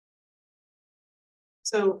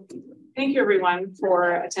So thank you everyone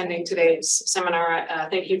for attending today's seminar.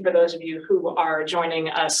 Thank you for those of you who are joining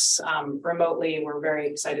us remotely. We're very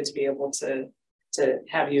excited to be able to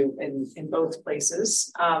have you in both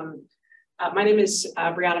places. My name is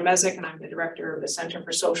Brianna Mezek, and I'm the director of the Center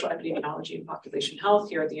for Social Epidemiology and Population Health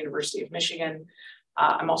here at the University of Michigan.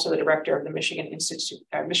 I'm also the director of the Michigan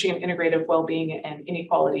Integrative Wellbeing and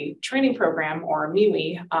Inequality Training Program, or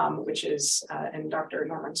MIWI, which is, and Dr.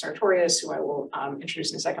 Norman Sartorius, who I will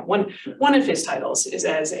introduce in a second. One of his titles is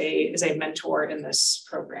as a mentor in this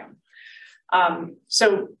program.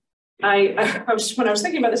 So when I was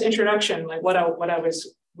thinking about this introduction, like what I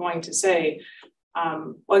was going to say,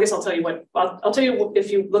 well, I guess I'll tell you I'll tell you if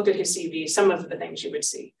you looked at his CV, some of the things you would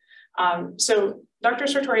see. So Dr.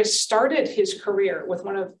 Sartorius started his career with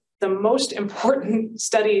one of the most important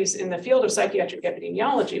studies in the field of psychiatric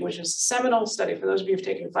epidemiology, which is a seminal study, for those of you who've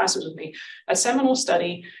taken classes with me, a seminal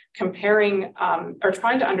study comparing or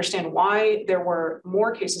trying to understand why there were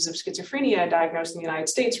more cases of schizophrenia diagnosed in the United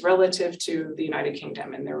States relative to the United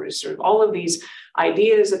Kingdom. And there was sort of all of these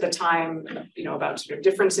ideas at the time, about sort of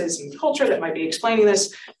differences in culture that might be explaining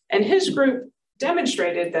this. And his group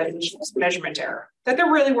demonstrated that it was just measurement error, that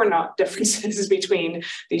there really were not differences between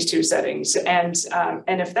these two settings. And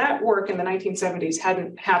if that work in the 1970s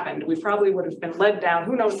hadn't happened, we probably would have been led down,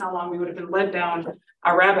 who knows how long we would have been led down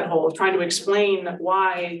a rabbit hole of trying to explain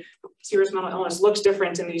why serious mental illness looks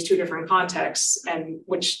different in these two different contexts, and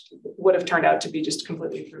which would have turned out to be just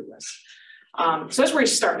completely fruitless. So that's where he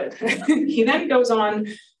started. He then goes on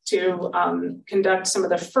to conduct some of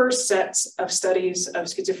the first sets of studies of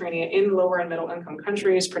schizophrenia in lower and middle income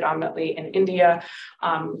countries, predominantly in India.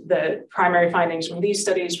 The primary findings from these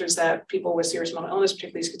studies was that people with serious mental illness,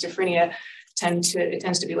 particularly schizophrenia, tends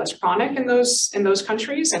to be less chronic in those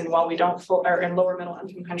countries. And while we don't or in lower middle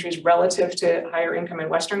income countries relative to higher income in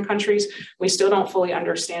Western countries, we still don't fully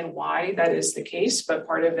understand why that is the case. But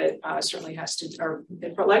part of it certainly has to, or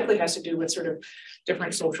it likely has to do with sort of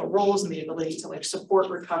different social roles and the ability to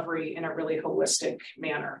support recovery in a really holistic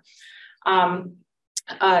manner.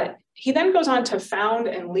 He then goes on to found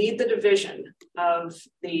and lead the division of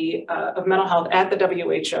mental health at the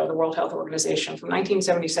WHO, the World Health Organization, from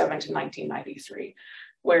 1977 to 1993,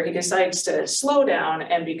 where he decides to slow down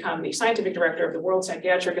and become the scientific director of the World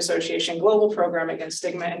Psychiatric Association Global Program Against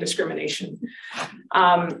Stigma and Discrimination.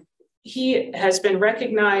 He has been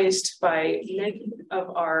recognized by many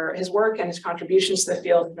of his work and his contributions to the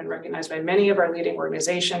field have been recognized by many of our leading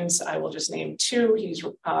organizations. I will just name two. He's in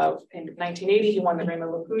 1980, he won the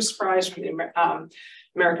Raymond Lapousse Prize from the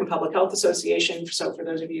American Public Health Association. So for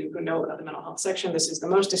those of you who know about the mental health section, this is the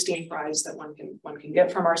most esteemed prize that one can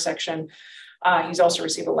get from our section. He's also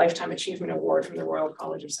received a Lifetime Achievement Award from the Royal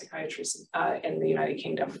College of Psychiatry in the United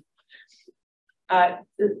Kingdom.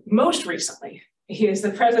 Most recently, he is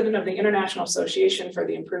the president of the International Association for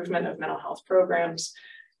the Improvement of Mental Health Programs,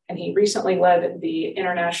 and he recently led the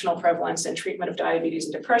International Prevalence and Treatment of Diabetes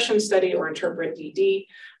and Depression Study, or INTERPRET-DD,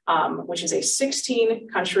 which is a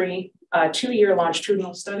 16-country, 2-year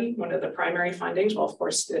longitudinal study. One of the primary findings, well, of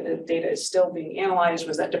course, the data is still being analyzed,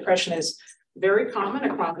 was that depression is very common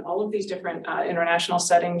across all of these different international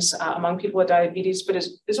settings among people with diabetes, but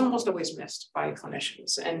is almost always missed by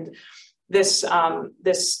clinicians. And this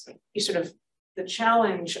the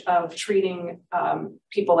challenge of treating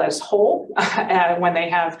people as whole when they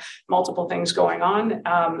have multiple things going on,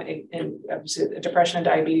 and depression and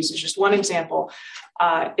diabetes is just one example,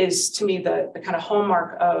 is to me the kind of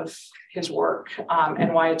hallmark of his work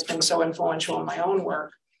and why it's been so influential in my own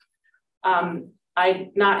work.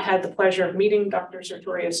 I'd not had the pleasure of meeting Dr.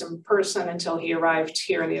 Sartorius in person until he arrived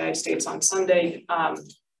here in the United States on Sunday.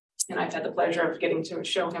 And I've had the pleasure of getting to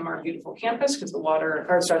show him our beautiful campus because the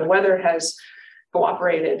weather has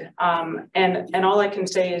cooperated. And all I can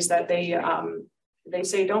say is that they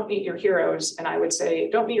say don't meet your heroes, and I would say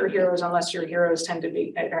don't meet your heroes unless your heroes tend to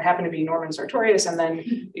be or happen to be Norman Sartorius, and then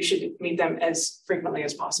you should meet them as frequently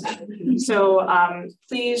as possible. So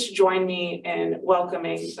please join me in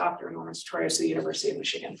welcoming Dr. Norman Sartorius to the University of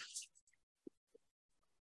Michigan.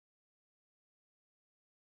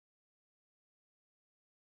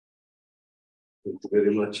 Thank you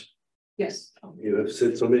very much. Yes. You have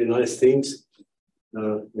said so many nice things.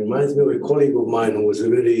 Reminds me of a colleague of mine who was a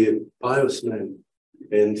very pious man,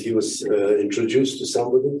 and he was introduced to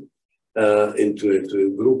somebody into a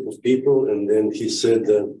group of people, and then he said,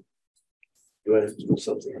 "Do I have to do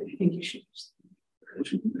something?" I think you should.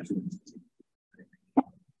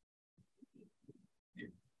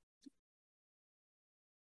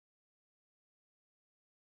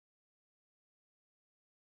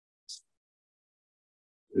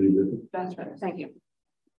 Very good. That's right. Thank you.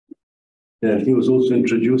 Yeah, he was also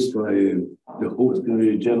introduced by the host,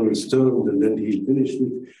 General Stern, and then he finished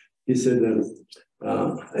it. He said,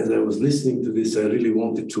 as I was listening to this, I really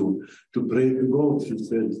wanted to pray to God. He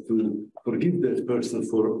said to forgive that person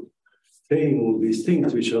for saying all these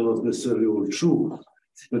things which are not necessarily all true.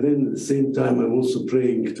 But then at the same time, I'm also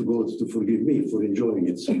praying to God to forgive me for enjoying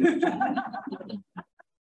it so much.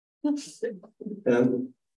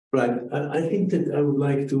 Right, I think that I would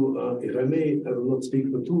like to, if I may, I will not speak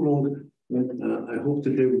for too long, but I hope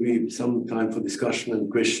that there will be some time for discussion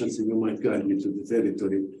and questions, and you might guide me to the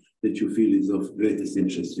territory that you feel is of greatest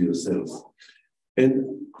interest to yourselves.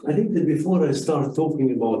 And I think that before I start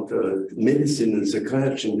talking about medicine and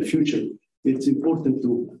psychiatry in the future, it's important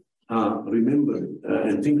to remember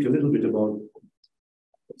and think a little bit about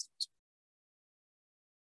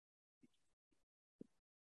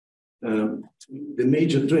the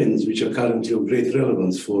major trends which are currently of great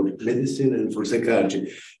relevance for medicine and for psychiatry.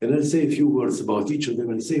 And I'll say a few words about each of them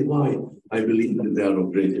and say why I believe that they are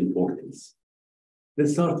of great importance.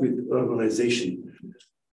 Let's start with urbanization.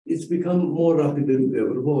 It's become more rapid than it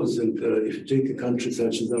ever was. And if you take a country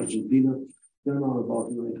such as Argentina, there are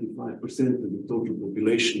about 95% of the total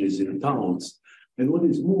population is in towns. And what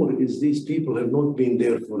is more is these people have not been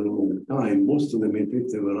there for a long time. Most of them, in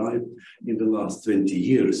fact, have arrived in the last 20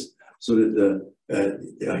 years. So that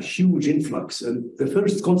a huge influx. And the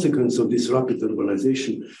first consequence of this rapid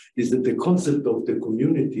urbanization is that the concept of the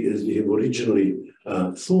community as we have originally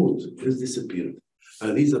thought has disappeared.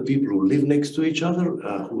 These are people who live next to each other,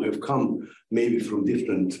 who have come maybe from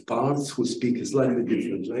different parts, who speak a slightly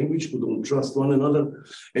different language, who don't trust one another,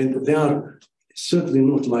 and they are certainly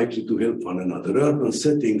not likely to help one another. Urban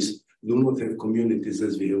settings do not have communities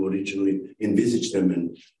as we have originally envisaged them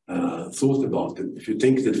and thought about them. If you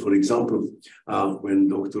think that, for example, when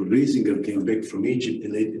Dr. Riesinger came back from Egypt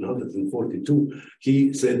in 1842,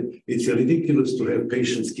 he said it's ridiculous to have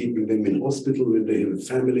patients keeping them in hospital when they have a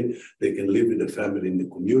family. They can live with a family in the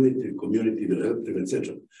community will help them,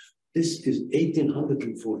 etc. This is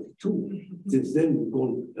 1842. Since then, we've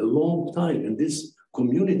gone a long time, and this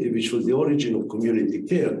community, which was the origin of community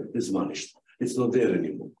care, has vanished. It's not there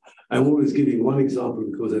anymore. I'm always giving one example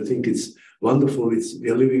because I think it's wonderful. We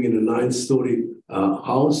are living in a 9-story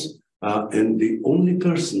house, and the only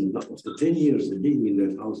person after 10 years of being in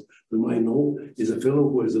that house whom I know is a fellow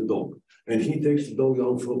who has a dog. And he takes the dog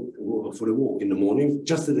out for a walk in the morning,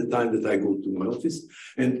 just at the time that I go to my office.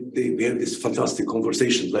 And we have this fantastic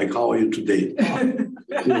conversations like, how are you today?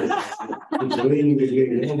 It's raining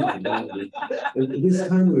again. And this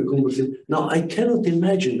kind of a conversation. Now, I cannot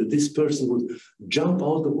imagine that this person would jump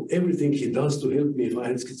out of everything he does to help me if I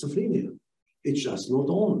had schizophrenia. It's just not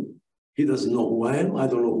on. He doesn't know who I am, I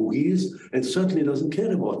don't know who he is, and certainly doesn't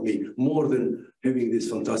care about me more than having these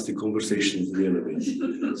fantastic conversations in the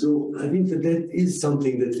elevator. So I think that is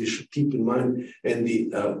something that we should keep in mind, and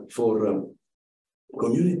for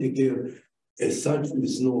community care as such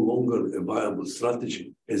is no longer a viable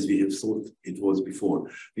strategy as we have thought it was before.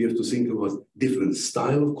 We have to think about different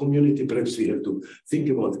style of community. Perhaps we have to think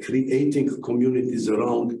about creating communities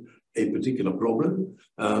around a particular problem.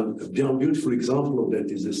 A beautiful example of that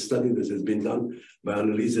is a study that has been done by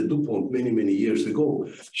Anneliese Dupont many, many years ago.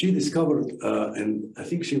 She discovered, and I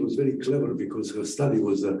think she was very clever because her study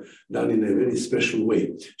was done in a very special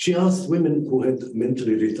way. She asked women who had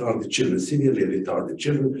mentally retarded children, severely retarded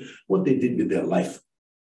children, what they did with their life.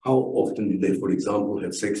 How often did they, for example,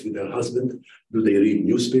 have sex with their husband? Do they read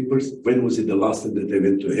newspapers? When was it the last time that they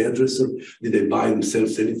went to a hairdresser? Did they buy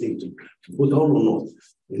themselves anything to put on or not?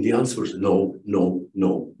 And the answer is no, no,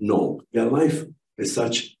 no, no. Their life as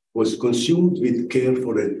such was consumed with care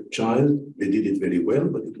for a child. They did it very well,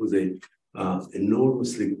 but it was a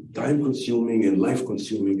enormously time-consuming and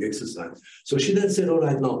life-consuming exercise. So she then said, all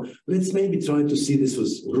right, now, let's maybe try to see, this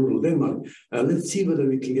was rural Denmark, let's see whether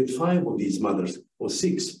we can get 5 of these mothers or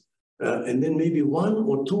 6. And then maybe 1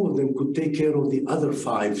 or 2 of them could take care of the other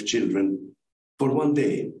 5 children for 1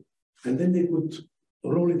 day. And then they could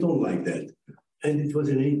roll it on like that. And it was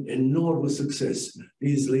an enormous success.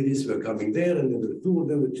 These ladies were coming there, and then the 2 of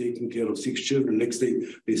them were taking care of 6 children. Next day,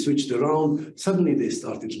 they switched around. Suddenly, they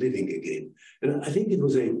started living again. And I think it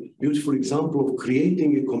was a beautiful example of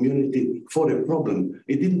creating a community for a problem.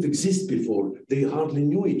 It didn't exist before. They hardly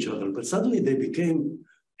knew each other, but suddenly they became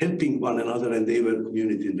helping one another, and they were a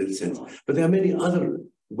community in that sense. But there are many other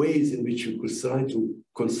ways in which you could try to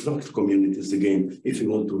construct communities again if you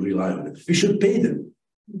want to rely on it. We should pay them.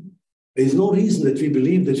 There's no reason that we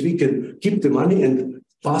believe that we can keep the money and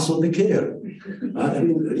pass on the care. I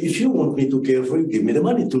mean, if you want me to care for you, give me the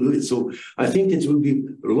money to do it. So I think it would be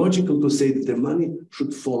logical to say that the money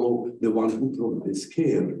should follow the one who provides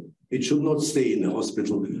care. it should not stay in the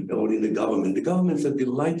hospital or in the government. The governments are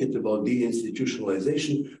delighted about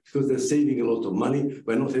deinstitutionalization because they're saving a lot of money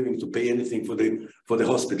by not having to pay anything for the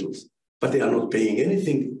hospitals. But they are not paying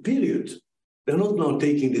anything, period. They're not now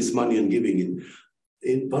taking this money and giving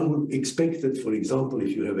it. One would expect that, for example,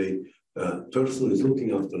 if you have a person who is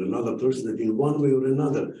looking after another person, that in one way or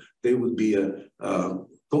another, they would be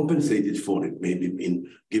compensated for it, maybe in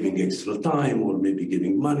giving extra time or maybe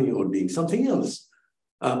giving money or being something else.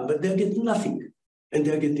 But they're getting nothing, and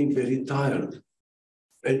they're getting very tired.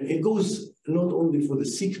 And it goes not only for the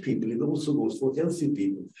sick people, it also goes for healthy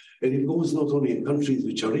people. And it goes not only in countries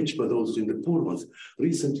which are rich, but also in the poor ones.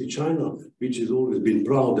 Recently, China, which has always been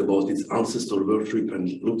proud about its ancestor worship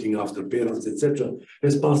and looking after parents, etc.,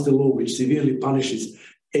 has passed a law which severely punishes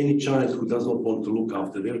any child who does not want to look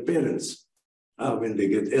after their parents when they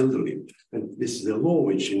get elderly. And this is a law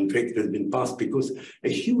which in fact has been passed because a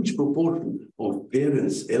huge proportion of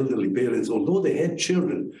parents, elderly parents, although they had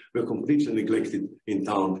children, were completely neglected in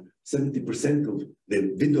town. 70% of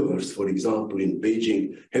the widowers, for example, in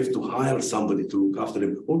Beijing, have to hire somebody to look after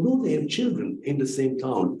them, although they have children in the same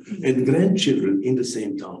town and grandchildren in the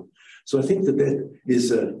same town. So I think that is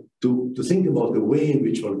to think about the way in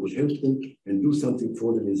which one would help them and do something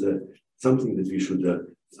for them is something that we should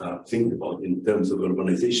think about in terms of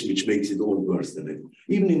urbanization, which makes it all worse than it.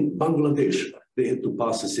 Even in Bangladesh, they had to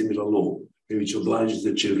pass a similar law which obliges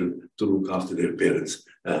the children to look after their parents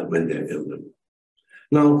when they're elderly.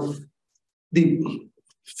 Now, the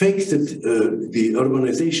fact that the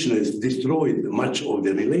urbanization has destroyed much of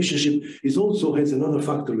the relationship also has another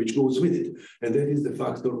factor which goes with it, and that is the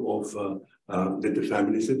factor of that the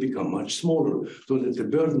families have become much smaller, so that the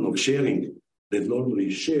burden of sharing that normally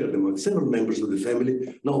is shared among several members of the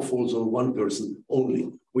family now falls on one person only,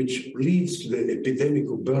 which leads to the epidemic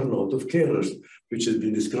of burnout of carers, which has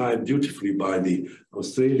been described beautifully by the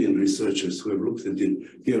Australian researchers who have looked at the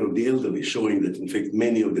care of the elderly, showing that in fact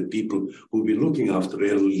many of the people who will be looking after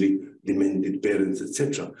elderly, demented parents,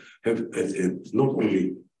 etc., have not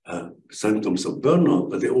only symptoms of burnout,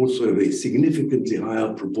 but they also have a significantly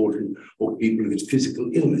higher proportion of people with physical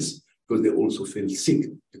illness, because they also feel sick,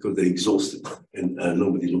 because they're exhausted and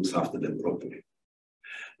nobody looks after them properly.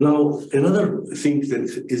 Now, another thing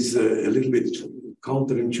that is a little bit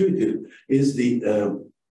counterintuitive is the,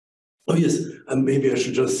 maybe I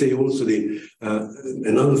should just say also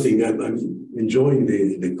another thing, I'm enjoying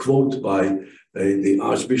the quote by the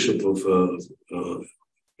Archbishop of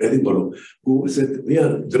Edinburgh, who said, we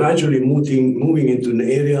are gradually moving into an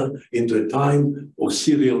area, into a time of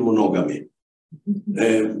serial monogamy.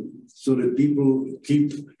 So that people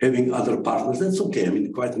keep having other partners. That's okay. I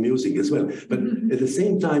mean, quite amusing as well. But at the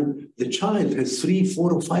same time, the child has 3,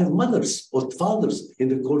 4, or 5 mothers or fathers in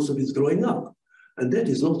the course of his growing up. And that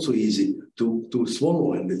is not so easy to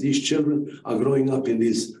swallow. And these children are growing up in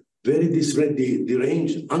these very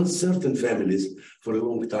deranged, uncertain families for a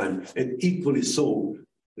long time. And equally so,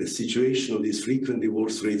 the situation of these frequent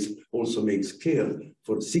divorce rates also makes care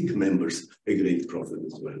for sick members a great problem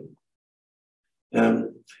as well.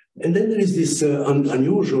 And then there is this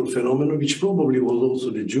unusual phenomenon, which probably was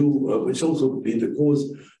also which also been the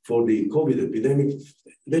cause for the COVID epidemic.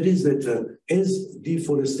 That is that as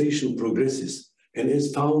deforestation progresses and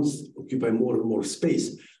as towns occupy more and more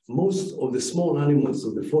space, most of the small animals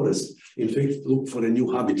of the forest, in fact, look for a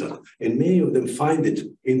new habitat, and many of them find it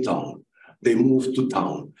in town. They move to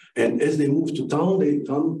town, and as they move to town, they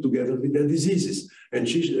come together with their diseases. And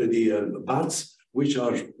the bats, which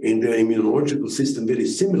are in their immunological system very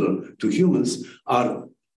similar to humans, are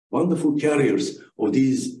wonderful carriers of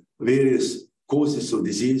these various causes of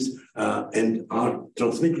disease and are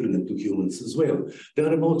transmitting them to humans as well. There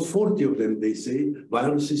are about 40 of them, they say,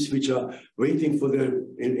 viruses which are waiting for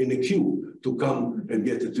in a queue to come and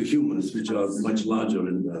get it to humans, which are much larger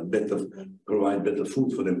and provide better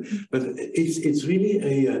food for them. But it's really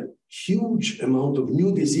a huge amount of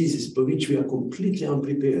new diseases for which we are completely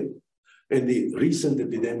unprepared. And the recent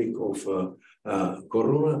epidemic of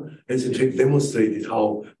corona has in fact demonstrated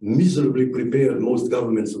how miserably prepared most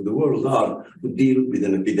governments of the world are to deal with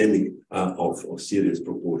an epidemic of serious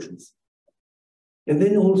proportions. And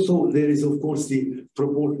then also there is, of course, the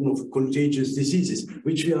proportion of contagious diseases,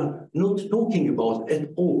 which we are not talking about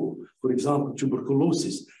at all. For example,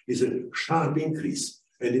 tuberculosis is a sharp increase,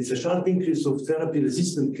 and it's a sharp increase of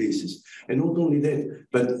therapy-resistant cases. And not only that,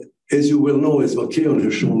 but as you well know, as Keon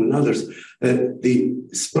has shown and others, the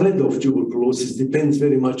spread of tuberculosis depends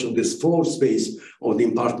very much on this floor space of the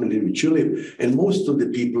apartment in which you live. And most of the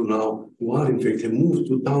people now who are in fact have moved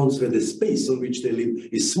to towns where the space on which they live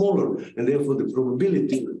is smaller, and therefore the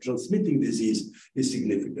probability of transmitting disease is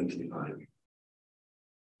significantly higher.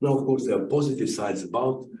 Now, of course, there are positive sides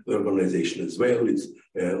about urbanization as well.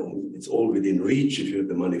 It's all within reach if you have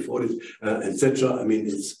the money for it, etc. I mean,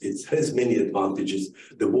 it has many advantages.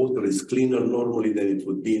 The water is cleaner normally than it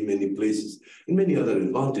would be in many places, and many other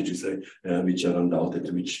advantages which are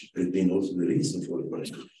undoubted, which has been also the reason for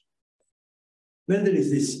urbanization. Then there is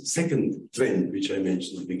this second trend, which I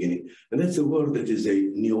mentioned at the beginning, and that's a word that is a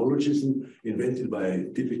neologism invented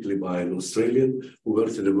typically by an Australian who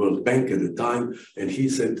worked at the World Bank at the time, and he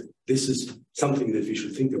said, this is something that we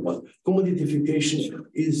should think about. Commodification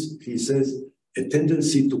is, he says, a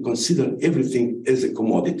tendency to consider everything as a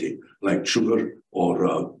commodity, like sugar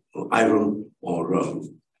or iron or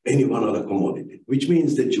any one other commodity, which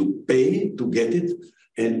means that you pay to get it,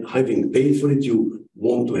 and having paid for it, you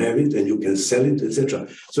want to have it and you can sell it, etc.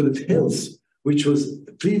 So that health, which was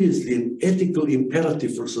previously an ethical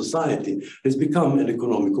imperative for society, has become an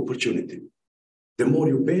economic opportunity. The more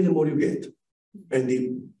you pay, the more you get. And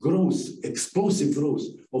the growth, explosive growth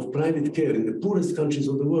of private care in the poorest countries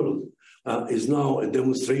of the world is now a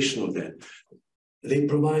demonstration of that. They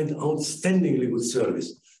provide outstandingly good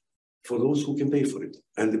service for those who can pay for it.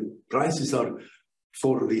 And the prices are,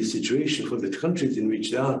 for the situation, for the countries in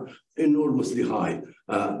which they are, enormously high.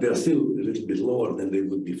 They are still a little bit lower than they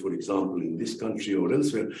would be, for example, in this country or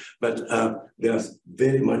elsewhere, but they are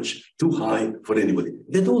very much too high for anybody.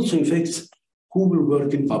 That also affects who will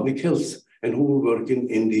work in public health and who will work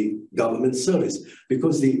in the government service,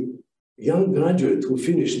 because the young graduate who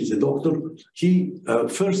finishes a doctor, he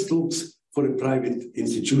first looks for a private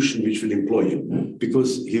institution which will employ him,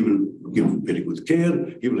 because he will give very good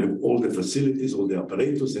care, he will have all the facilities, all the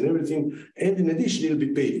apparatus and everything, and in addition, he'll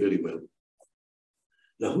be paid very well.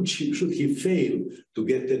 Now, should he fail to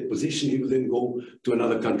get that position, he will then go to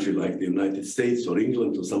another country like the United States or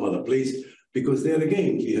England or some other place, because there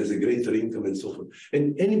again, he has a greater income and so forth.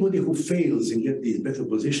 And anybody who fails in get these better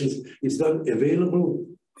positions is not available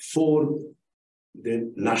for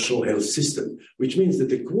the national health system, which means that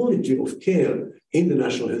the quality of care in the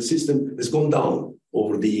national health system has gone down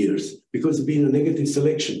over the years, because there's been a negative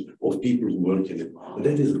selection of people who work in it. And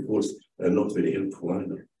that is, of course, not very helpful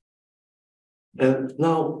either.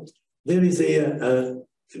 Now, there is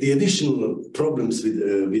the additional problems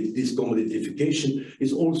with this commodification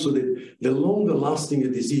is also that the longer lasting a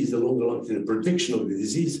disease, the longer lasting the protection of the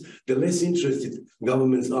disease, the less interested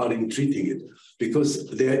governments are in treating it, because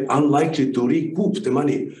they're unlikely to recoup the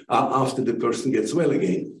money after the person gets well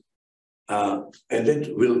again. And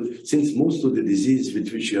that will, since most of the disease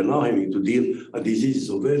with which we are now having to deal are diseases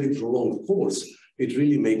of very prolonged course, it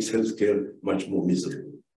really makes healthcare much more miserable.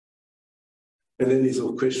 And then there's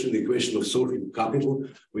the question of social capital,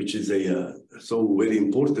 which is so very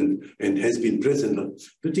important and has been present,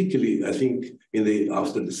 particularly, I think,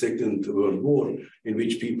 after the Second World War, in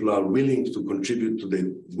which people are willing to contribute to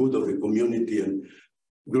the good of the community and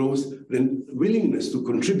growth. Then willingness to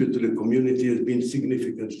contribute to the community has been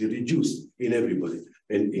significantly reduced in everybody,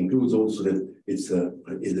 and includes also that is a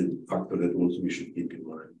factor that also we should keep in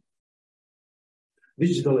mind.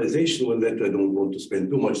 Digitalization, well, that I don't want to spend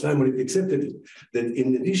too much time on it, except that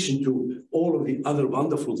in addition to all of the other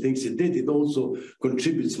wonderful things it did, it also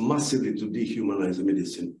contributes massively to dehumanize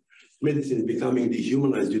medicine. Medicine is becoming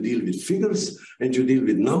dehumanized. You deal with figures and you deal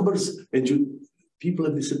with numbers, and people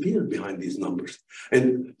have disappeared behind these numbers.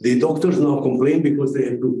 And the doctors now complain because they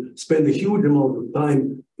have to spend a huge amount of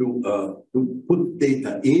time to put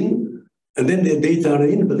data in, and then their data are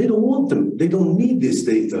in, but they don't want them. They don't need this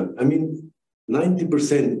data. I mean,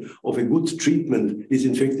 90% of a good treatment is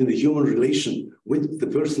in fact in the human relation with the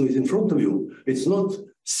person who is in front of you. It's not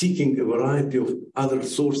seeking a variety of other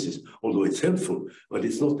sources, although it's helpful, but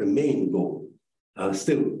it's not the main goal.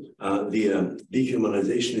 Still, the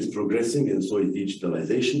dehumanization is progressing, and so is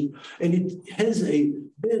digitalization. And it has a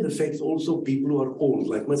bad effect also on people who are old,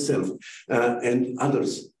 like myself, and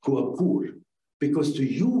others who are poor. Because to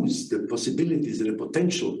use the possibilities and the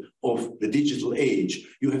potential of the digital age,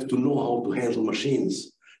 you have to know how to handle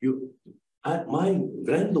machines. My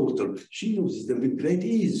granddaughter, she uses them with great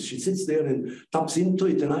ease. She sits there and taps into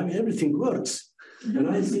it, and everything works. And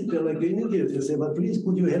I sit there like an idiot and say, but please,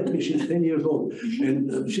 could you help me? She's 10 years old.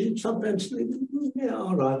 And she sometimes, yeah,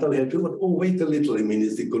 all right, I'll help you, but oh, wait a little. I mean,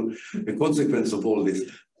 it's the consequence of all this.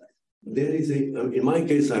 There is in my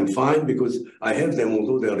case, I'm fine because I have them,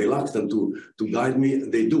 although they're reluctant to guide me,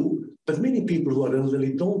 they do. But many people who are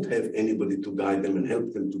elderly don't have anybody to guide them and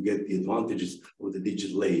help them to get the advantages of the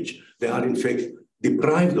digital age. They are, in fact,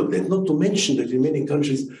 deprived of that. Not to mention that in many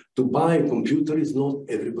countries, to buy a computer is not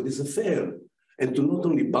everybody's affair. And to not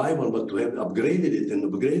only buy one, but to have upgraded it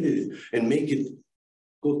and make it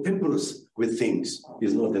contemporaneous with things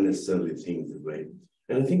is not a necessarily thing, right?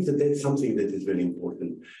 And I think that that's something that is very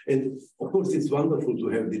important. And of course, it's wonderful to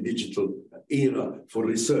have the digital era for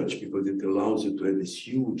research because it allows you to have these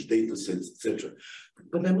huge data sets, etc.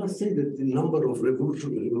 But I must say that the number of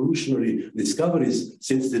revolutionary discoveries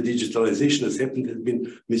since the digitalization has happened has been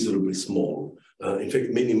miserably small. In fact,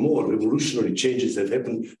 many more revolutionary changes have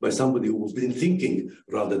happened by somebody who's been thinking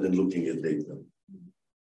rather than looking at data.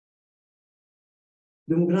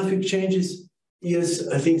 Demographic changes. Yes,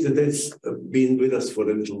 I think that that's been with us for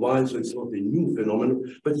a little while, so it's not a new phenomenon,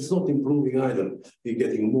 but it's not improving either. We're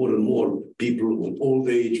getting more and more people of old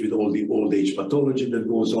age with all the old age pathology that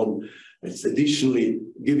goes on. It's additionally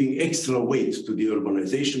giving extra weight to the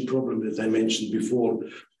urbanization problem that I mentioned before.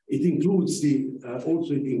 It includes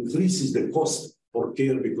also it increases the cost for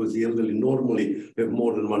care because the elderly normally have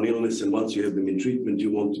more than one illness, and once you have them in treatment,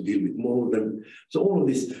 you want to deal with more of them. So all of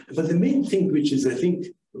this. But the main thing, which is, I think,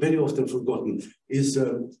 very often forgotten, is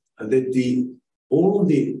that all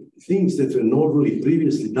the things that were normally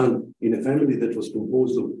previously done in a family that was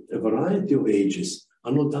composed of a variety of ages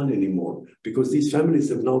are not done anymore, because these families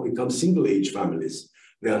have now become single-age families.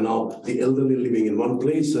 They are now the elderly living in one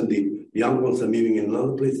place and the young ones are living in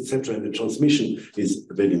another place, etc. And the transmission is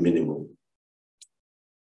very minimal.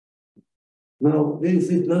 Now, there is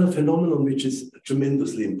another phenomenon which is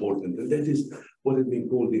tremendously important, and that is what has been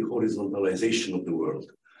called the horizontalization of the world.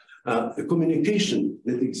 The communication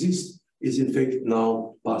that exists is in fact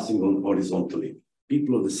now passing on horizontally.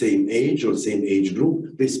 People of the same age or same age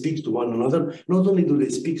group, they speak to one another. Not only do they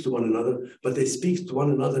speak to one another, but they speak to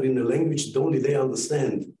one another in a language that only they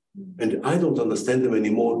understand. And I don't understand them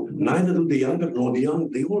anymore. Neither do the younger nor the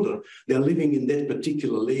older. They are living in that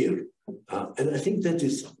particular layer. And I think that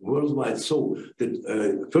is worldwide so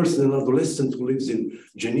that first an adolescent who lives in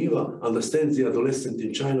Geneva understands the adolescent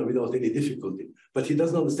in China without any difficulty, but he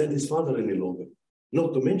doesn't understand his father any longer,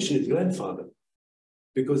 not to mention his grandfather,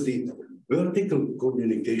 because the vertical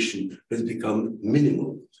communication has become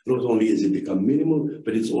minimal. Not only has it become minimal,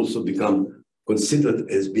 but it's also become considered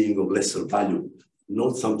as being of lesser value,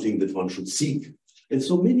 not something that one should seek. And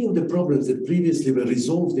so many of the problems that previously were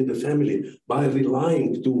resolved in the family by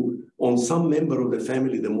relying on some member of the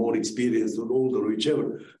family, the more experienced or older or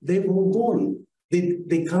whichever, they've all gone.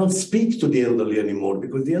 They can't speak to the elderly anymore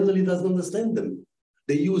because the elderly doesn't understand them.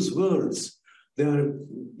 They use words.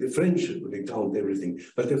 The French, they count everything,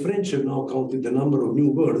 but the French have now counted the number of new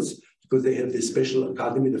words because they have this special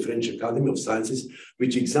academy, the French Academy of Sciences,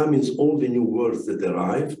 which examines all the new words that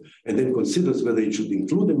arrive and then considers whether it should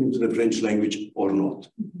include them into the French language or not.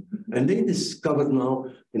 And they discovered now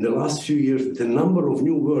in the last few years that the number of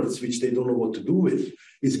new words which they don't know what to do with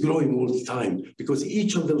is growing all the time because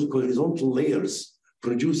each of those horizontal layers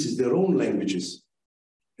produces their own languages.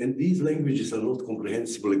 And these languages are not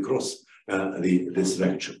comprehensible across the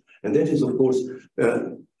structure. And that is, of course,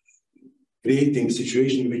 creating a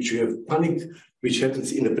situation in which you have panic, which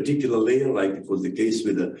happens in a particular layer, like it was the case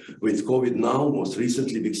with COVID now. Most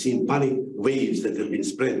recently, we've seen panic waves that have been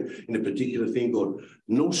spread in a particular thing, or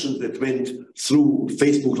notions that went through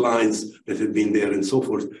Facebook lines that have been there and so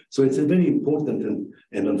forth. So it's a very important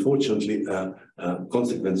and unfortunately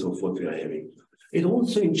consequence of what we are having. It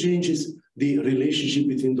also changes the relationship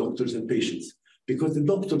between doctors and patients, because the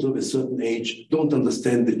doctors of a certain age don't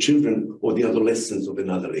understand the children or the adolescents of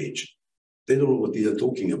another age. They don't know what they are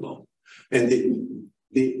talking about. And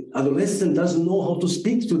the adolescent doesn't know how to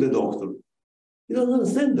speak to the doctor. He doesn't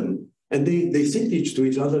understand them. And they sit each to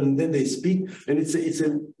each other and then they speak. And it's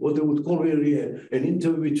what they would call really an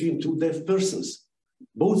interview between two deaf persons.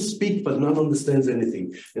 Both speak, but none understands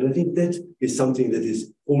anything. And I think that is something that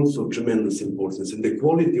is also of tremendous importance. And the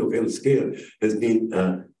quality of healthcare has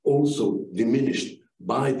been also diminished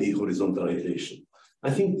by the horizontalization. I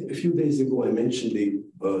think a few days ago, I mentioned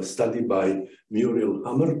the study by Muriel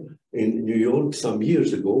Hammer in New York some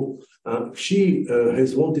years ago. She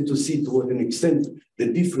has wanted to see to what an extent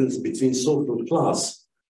the difference between social class,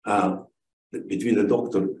 between the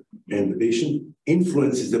doctor and the patient,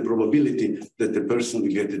 influences the probability that the person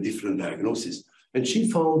will get a different diagnosis. And she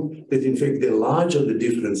found that, in fact, the larger the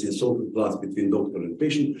difference in social class between doctor and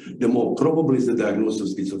patient, the more probable is the diagnosis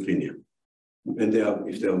of schizophrenia. And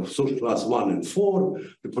if they are social class 1 and 4,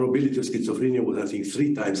 the probability of schizophrenia was, I think,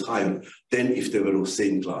 3 times higher than if they were of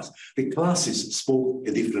same class. The classes spoke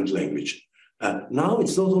a different language. Now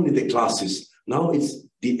it's not only the classes, now it's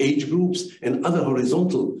the age groups and other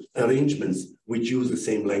horizontal arrangements which use the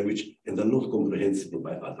same language and are not comprehensible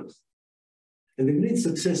by others. And the great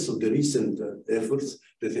success of the recent efforts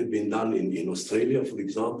that have been done in Australia, for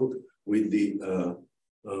example, with the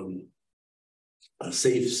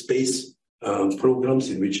safe space programs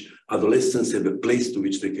in which adolescents have a place to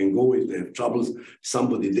which they can go if they have troubles,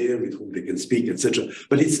 somebody there with whom they can speak, etc.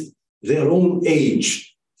 But it's their own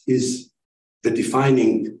age is the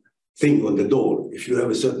defining thing on the door. If you have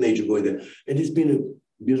a certain age, you go there. And it's been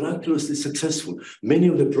miraculously successful. Many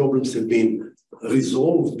of the problems have been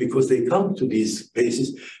resolved because they come to these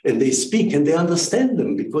places and they speak and they understand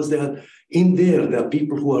them because they are in there. There are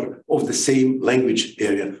people who are of the same language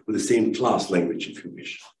area, with the same class language, if you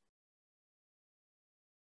wish.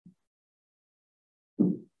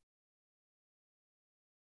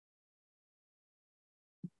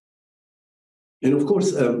 And of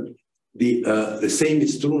course, the same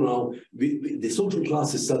is true now. The social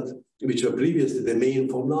classes that which were previously the main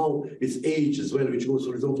form now is age as well, which goes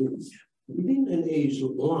horizontally. Within an age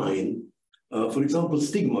line, for example,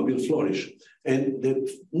 stigma will flourish. And that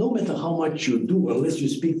no matter how much you do, unless you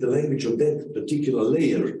speak the language of that particular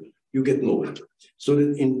layer, you get nowhere. So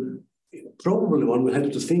that probably one will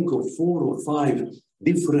have to think of 4 or 5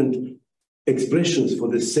 different expressions for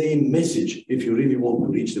the same message if you really want to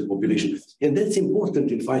reach the population. And that's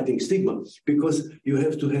important in fighting stigma, because you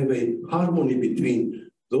have to have a harmony between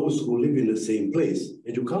those who live in the same place.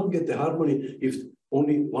 And you can't get the harmony if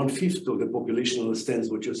only 1/5 of the population understands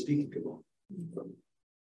what you're speaking about.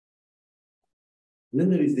 And then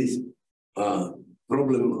there is this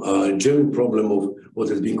German problem of what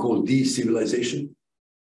has been called de-civilization.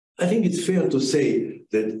 I think it's fair to say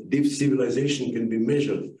that de-civilization can be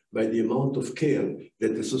measured by the amount of care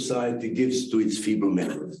that the society gives to its feeble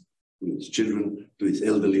members, to its children, to its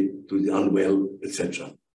elderly, to the unwell,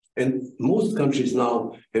 etc. And most countries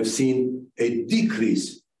now have seen a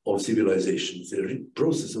decrease of civilization, the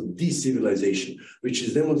process of de-civilization, which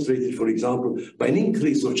is demonstrated, for example, by an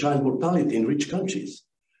increase of child mortality in rich countries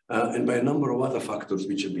and by a number of other factors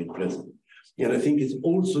which have been present. And I think it's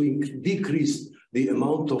also decreased the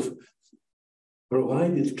amount of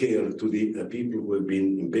provided care to the people who have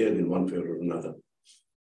been impaired in one way or another.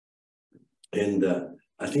 And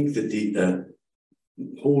I think that the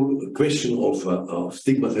whole question of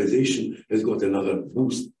stigmatization has got another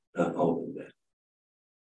boost out of that.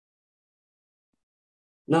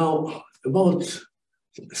 Now, about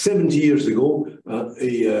 70 years ago,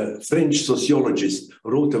 a French sociologist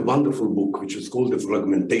wrote a wonderful book, which was called The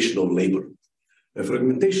Fragmentation of Labor. The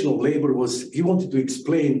fragmentation of labor was, he wanted to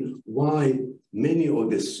explain why many of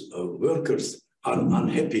these workers are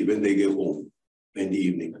unhappy when they go home in the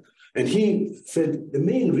evening. And he said the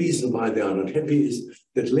main reason why they are unhappy is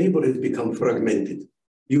that labor has become fragmented.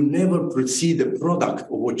 You never see the product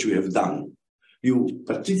of what you have done. You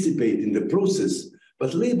participate in the process,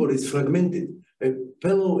 but labor is fragmented.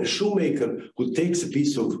 A shoemaker who takes a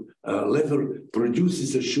piece of leather,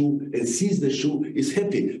 produces a shoe, and sees the shoe is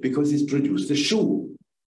happy because he's produced a shoe.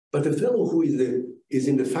 But the fellow who is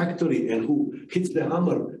in the factory and who hits the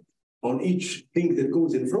hammer on each thing that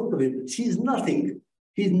goes in front of him sees nothing.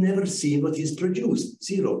 He's never seen what he's produced,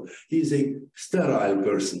 zero. He's a sterile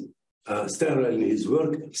person, sterile in his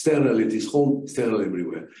work, sterile at his home, sterile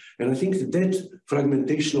everywhere. And I think that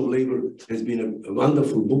fragmentation of labor has been a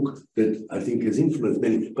wonderful book that I think has influenced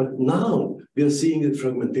many. But now we are seeing that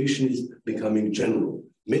fragmentation is becoming general.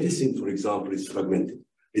 Medicine, for example, is fragmented.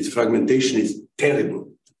 Its fragmentation is terrible.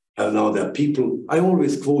 Now there are people, I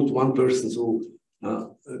always quote one person, so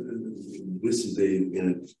this is in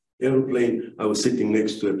an airplane, I was sitting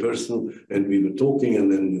next to a person and we were talking,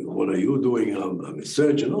 and then, what are you doing? I'm a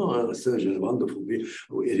surgeon. Oh, I'm a surgeon, wonderful. You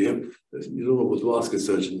don't know what to ask a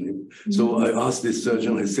surgeon. So I asked this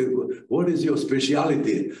surgeon, I said, what is your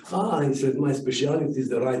speciality? He said, my speciality is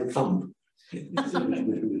the right thumb. Wait a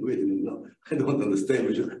minute, no, I don't understand.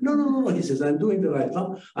 No, he says, I'm doing the right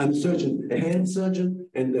thumb. I'm a surgeon, a hand surgeon,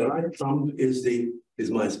 and the right thumb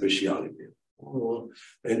is my speciality. Oh,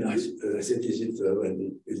 and I said, is it,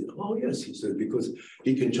 oh yes, he said, because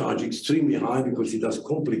he can charge extremely high because he does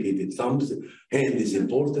complicated thumbs, hand is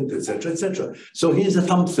important, etc., etc. So he's a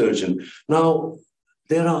thumb surgeon. Now,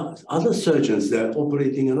 there are other surgeons that are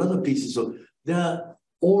operating on other pieces, so they are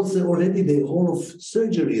also already the whole of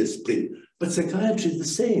surgery is split, but psychiatry is the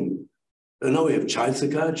same. And now we have child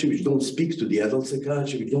psychiatry, which don't speak to the adult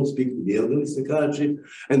psychiatry, which don't speak to the elderly psychiatry.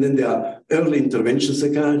 And then there are early intervention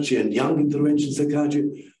psychiatry and young intervention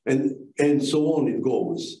psychiatry, and so on it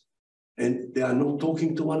goes. And they are not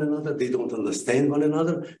talking to one another. They don't understand one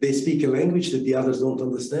another. They speak a language that the others don't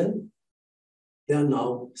understand. They are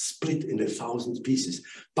now split in 1,000 pieces.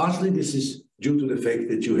 Partly this is due to the fact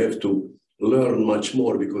that you have to learn much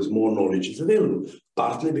more because more knowledge is available.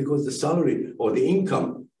 Partly because the salary or the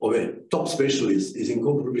income of a top specialist is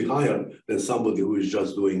incomparably higher than somebody who is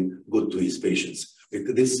just doing good to his patients.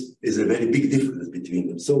 This is a very big difference between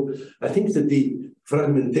them. So I think that the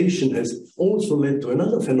fragmentation has also led to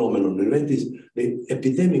another phenomenon, and that is the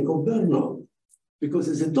epidemic of burnout. Because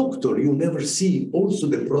as a doctor, you never see also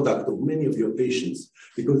the product of many of your patients,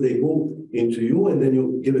 because they go into you and then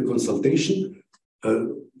you give a consultation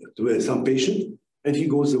to some patient, and he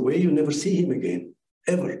goes away, you never see him again,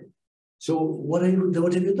 ever. So what have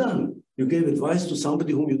you done? You gave advice to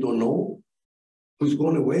somebody whom you don't know, who's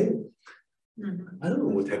gone away? I don't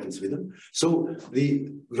know what happens with them. So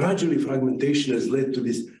the gradually fragmentation has led to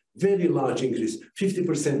this very large increase.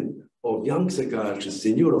 50% of young psychiatrists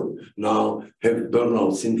in Europe now have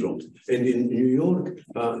burnout syndromes. And in New York,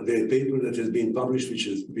 the paper that has been published, which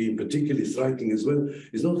has been particularly striking as well,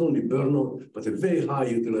 is not only burnout, but a very high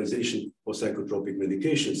utilization of psychotropic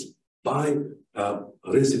medications by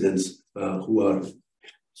residents who are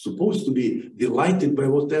supposed to be delighted by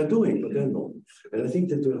what they're doing, but they're not. And I think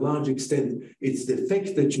that to a large extent, it's the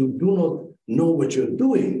fact that you do not know what you're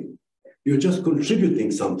doing. You're just contributing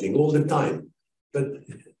something all the time. But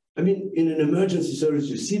I mean, in an emergency service,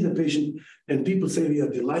 you see the patient and people say, we are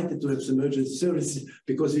delighted to have some emergency services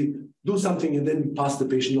because we do something and then we pass the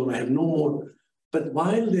patient on, I have no more. But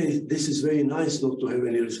while this is very nice not to have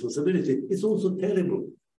any responsibility, it's also terrible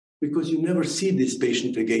because you never see this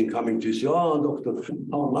patient again coming to you, say, oh, doctor,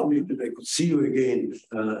 how lovely that I could see you again.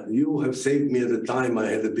 You have saved me at the time I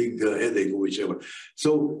had a big headache or whichever.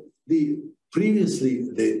 So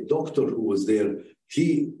previously, the doctor who was there,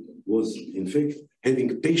 he was in fact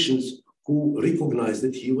having patients who recognized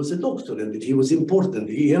that he was a doctor and that he was important.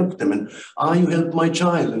 He helped them and, you helped my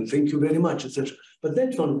child and thank you very much, etc. But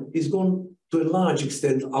that one is gone to a large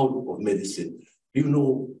extent out of medicine. You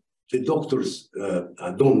know, the doctors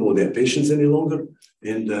don't know their patients any longer.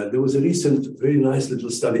 And there was a recent, very nice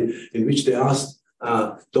little study in which they asked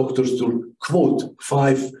doctors to quote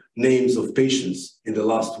 5 names of patients in the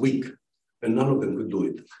last week. And none of them could do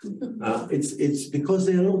it. It's because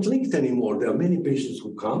they are not linked anymore. There are many patients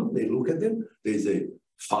who come, they look at them, there's a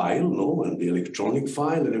file, and the electronic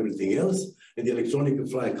file and everything else, and the electronic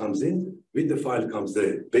file comes in, with the file comes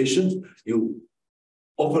the patient, you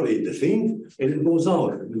operate the thing, and it goes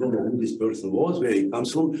out. You don't know who this person was, where he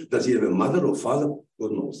comes from, does he have a mother or father,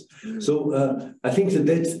 God knows. So I think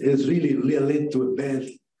that has really led to a bad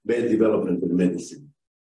development in medicine.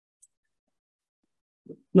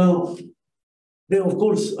 Now, then, of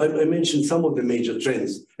course, I mentioned some of the major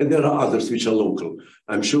trends, and there are others which are local.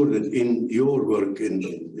 I'm sure that in your work in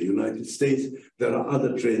the United States, there are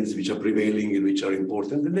other trends which are prevailing and which are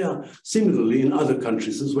important, and they are similarly in other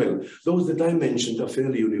countries as well. Those that I mentioned are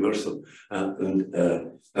fairly universal, and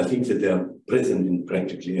I think that they are present in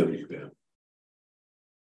practically everywhere.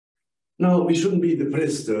 Now, we shouldn't be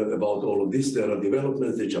depressed about all of this. There are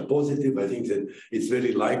developments which are positive. I think that it's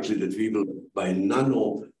very likely that we will, by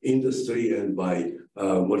nano industry and by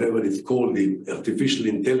whatever it's called, the artificial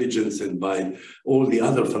intelligence, and by all the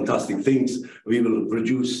other fantastic things, we will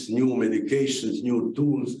produce new medications, new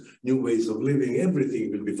tools, new ways of living.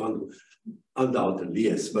 Everything will be fun. Undoubtedly,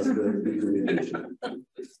 yes, but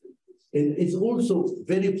and it's also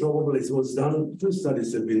very probable, it was done, 2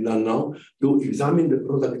 studies have been done now to examine the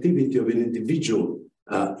productivity of an individual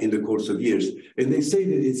in the course of years. And they say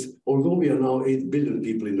that although we are now 8 billion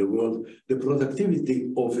people in the world, the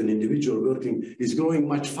productivity of an individual working is growing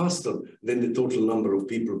much faster than the total number of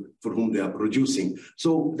people for whom they are producing.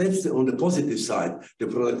 So that's on the positive side, the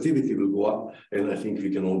productivity will go up, and I think we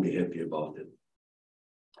can all be happy about it.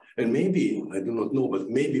 And maybe, I do not know, but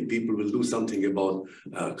maybe people will do something about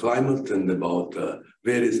climate and about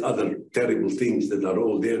various other terrible things that are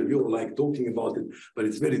all there. We all like talking about it, but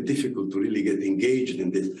it's very difficult to really get engaged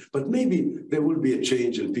in this. But maybe there will be a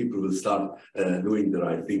change and people will start doing the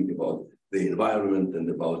right thing about the environment and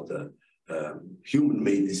about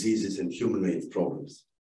human-made diseases and human-made problems.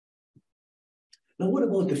 Now, what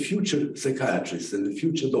about the future psychiatrists and the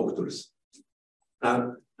future doctors?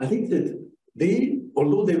 I think that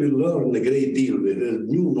although they will learn a great deal with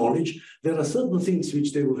new knowledge, there are certain things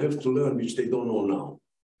which they will have to learn which they don't know now.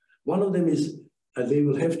 One of them is they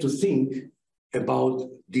will have to think about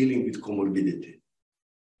dealing with comorbidity.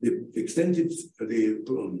 The extension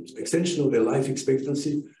of their life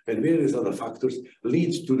expectancy and various other factors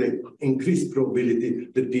leads to the increased probability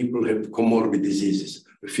that people have comorbid diseases,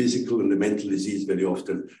 the physical and the mental disease very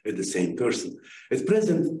often at the same person. At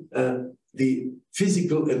present, the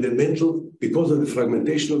physical and the mental, because of the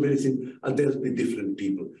fragmentation of medicine, are dealt with different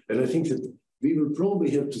people. And I think that we will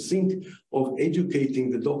probably have to think of educating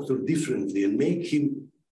the doctor differently and make him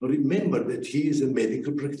remember that he is a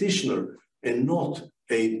medical practitioner and not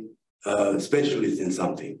a specialist in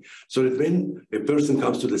something. So that when a person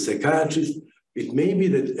comes to the psychiatrist, it may be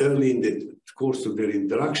that early in the course of their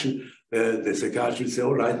interaction, the psychiatrist will say,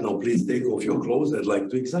 all right, now please take off your clothes. I'd like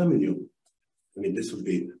to examine you. I mean, this would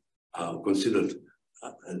be considered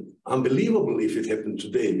unbelievable if it happened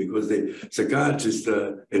today, because the psychiatrists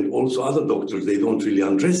and also other doctors, they don't really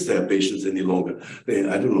undress their patients any longer.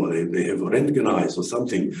 I don't know, they have Röntgen eyes or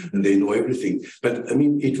something, and they know everything. But I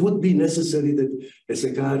mean, it would be necessary that a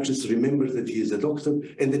psychiatrist remembers that he is a doctor,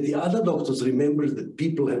 and that the other doctors remember that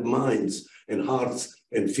people have minds and hearts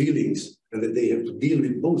and feelings, and that they have to deal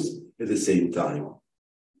with both at the same time.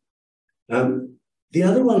 The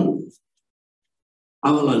other one,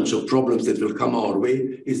 avalanche of problems that will come our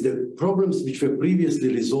way, is the problems which were previously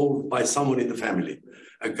resolved by someone in the family.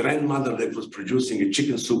 A grandmother that was producing a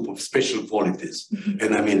chicken soup of special qualities.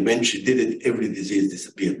 And I mean, when she did it, every disease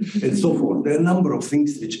disappeared, and so forth. There are a number of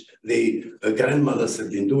things which the grandmothers have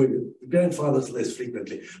been doing, grandfathers less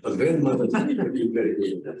frequently, but grandmothers have been very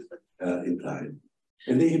good in time.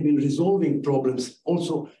 And they have been resolving problems,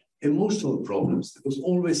 also emotional problems. There was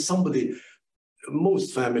always somebody.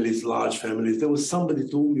 Most families, large families, there was somebody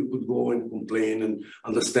to whom you could go and complain and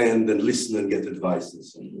understand and listen and get advice and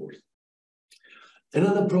so forth.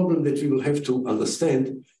 Another problem that we will have to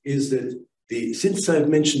understand is that since I've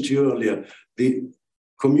mentioned to you earlier, the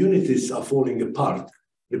communities are falling apart.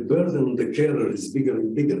 The burden on the carer is bigger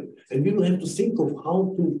and bigger. And we will have to think of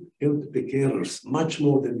how to help the carers much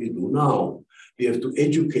more than we do now. We have to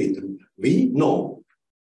educate them. No,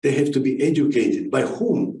 they have to be educated. By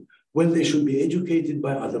whom? Well, they should be educated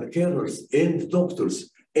by other carers and doctors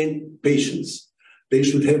and patients. They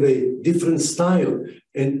should have a different style.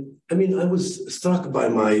 And I mean, I was struck by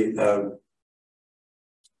my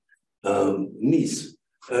niece.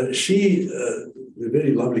 She, a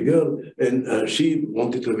very lovely girl, and she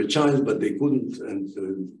wanted to have a child, but they couldn't. And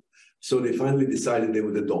so they finally decided they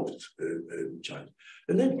would adopt a child.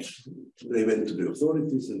 And then they went to the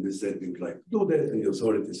authorities and they said, we'd like to do that. And the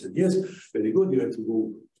authorities said, yes, very good, you have to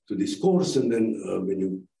go to this course, and then when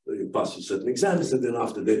you pass certain exams, and then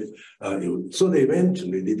after that, so they went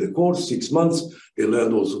and they did the course, 6 months, they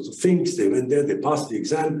learned all sorts of things, they went there, they passed the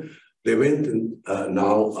exam, they went and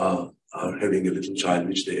now are having a little child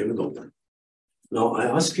which they have adopted. Now I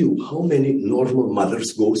ask you, how many normal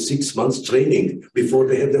mothers go 6 months training before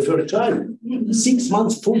they have their first child? 6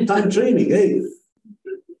 months full-time training, hey?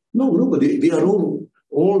 No, nobody. We are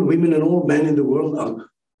all women and all men in the world are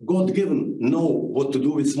God-given, know what to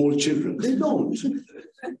do with small children. They don't.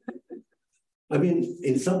 I mean,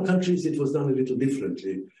 in some countries it was done a little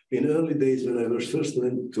differently. In early days, when I first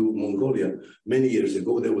went to Mongolia many years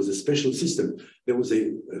ago, there was a special system. There was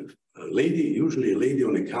a lady, usually a lady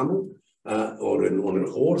on a camel or on a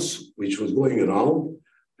horse, which was going around.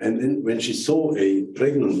 And then when she saw a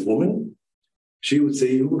pregnant woman, she would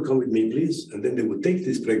say, you will come with me, please. And then they would take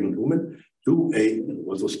this pregnant woman to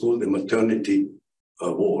what was called a maternity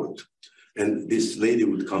ward. And this lady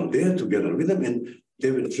would come there together with them, and they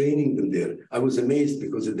were training them there. I was amazed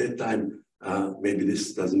because at that time, maybe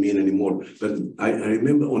this doesn't mean anymore, but I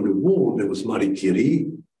remember on the wall there was Marie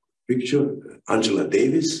Curie picture, Angela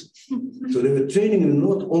Davis. So they were training them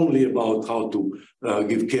not only about how to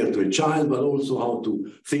give care to a child, but also how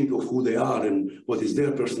to think of who they are and what is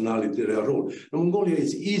their personality, their role. In Mongolia,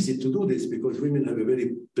 it's easy to do this because women have a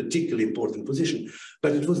very particularly important position.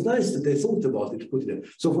 But it was nice that they thought about it, put it there.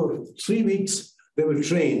 So for 3 weeks, they were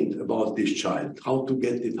trained about this child, how to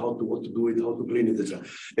get it, what to do it, how to clean it, etc.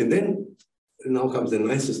 And then, now comes the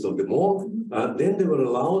nicest of them all, then they were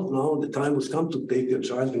allowed, now the time was come to take their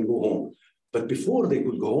child and go home. But before they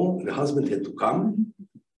could go home, the husband had to come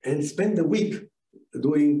and spend a week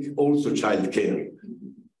doing also child care,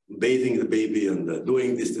 bathing the baby and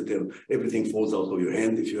doing this, that everything falls out of your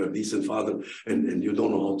hand if you're a decent father and you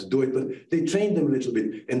don't know how to do it. But they trained them a little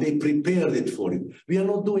bit and they prepared it for it. We are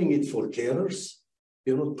not doing it for carers.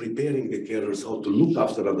 We are not preparing the carers how to look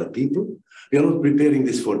after other people. We are not preparing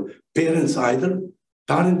this for parents either.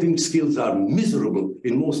 Parenting skills are miserable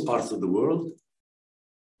in most parts of the world.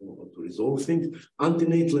 To resolve things.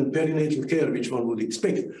 Antenatal and perinatal care, which one would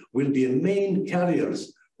expect, will be a main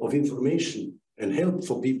carriers of information and help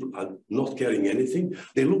for people not carrying anything.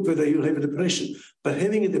 They look whether you have a depression, but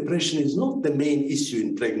having a depression is not the main issue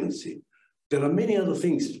in pregnancy. There are many other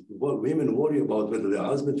things. Women worry about whether their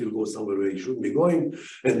husband will go somewhere where he shouldn't be going,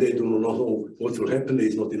 and they do not know what will happen. There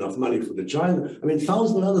is not enough money for the child. I mean,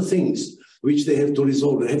 1,000 other things which they have to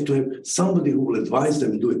resolve. They have to have somebody who will advise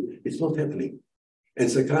them to do it. It's not happening. And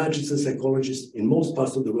psychiatrists and psychologists in most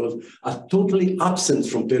parts of the world are totally absent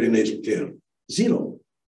from perinatal care. Zero.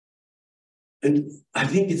 And I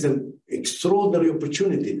think it's an extraordinary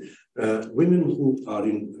opportunity. Women who are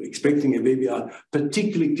expecting a baby are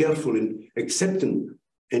particularly careful in accepting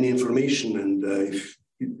any information, and if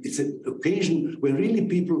it's an occasion where really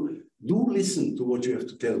people do listen to what you have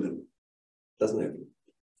to tell them. Doesn't happen.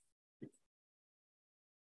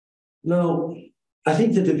 Now, I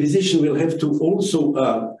think that the physician will have to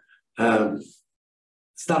also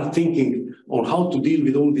start thinking on how to deal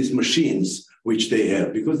with all these machines which they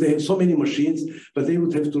have, because they have so many machines, but they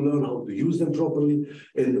would have to learn how to use them properly,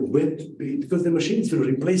 and because the machines will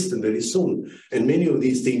replace them very soon. And many of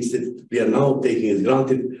these things that we are now taking as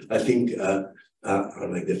granted, I think, are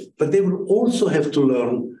like that. But they will also have to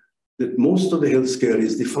learn that most of the healthcare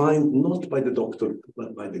is defined not by the doctor,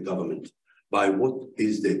 but by the government, by what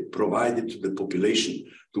is provided to the population,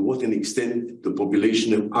 to what an extent the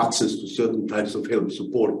population have access to certain types of help,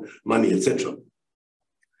 support, money, etc.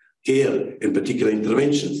 Care and particular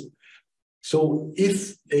interventions. So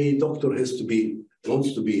if a doctor wants to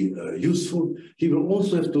be useful, he will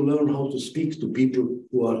also have to learn how to speak to people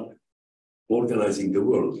who are organizing the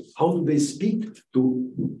world. How do they speak to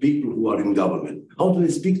people who are in government? How do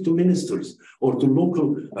they speak to ministers or to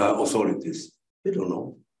local authorities? They don't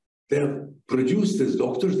know. They are produced as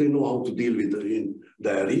doctors. They know how to deal with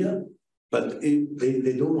diarrhea, but they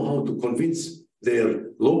don't know how to convince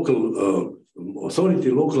their local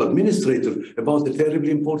authority, local administrator about the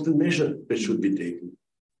terribly important measure that should be taken.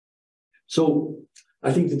 So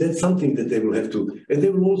I think that's something that they will have to, and they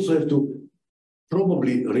will also have to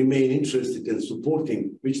probably remain interested in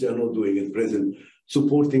supporting, which they are not doing at present,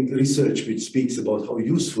 supporting research which speaks about how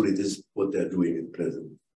useful it is what they're doing at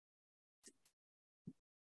present.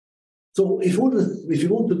 So if you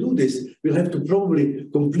want to do this, we'll have to probably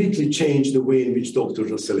completely change the way in which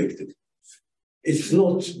doctors are selected. It's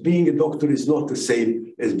not, being a doctor is not the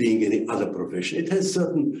same as being any other profession. It has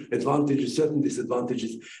certain advantages, certain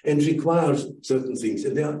disadvantages, and requires certain things.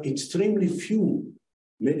 And there are extremely few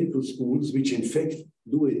medical schools which in fact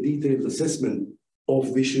do a detailed assessment of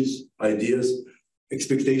wishes, ideas,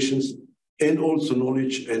 expectations, and also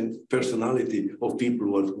knowledge and personality of people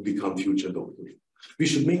who want to become future doctors. We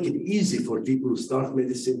should make it easy for people who start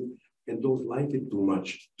medicine and don't like it too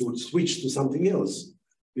much to switch to something else.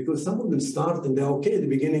 Because some of them start and they're okay at the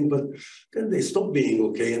beginning, but then they stop being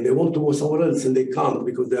okay and they want to go somewhere else and they can't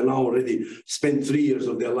because they're now already spent 3 years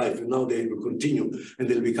of their life and now they will continue and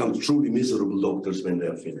they'll become truly miserable doctors when they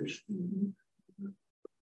are finished.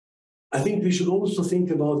 I think we should also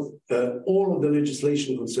think about all of the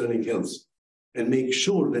legislation concerning health and make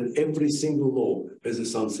sure that every single law has a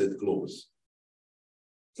sunset clause.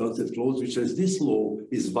 Sunset clause which says this law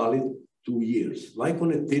is valid 2 years, like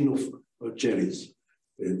on a tin of cherries.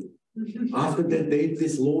 After that date,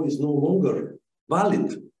 this law is no longer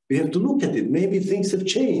valid. We have to look at it. Maybe things have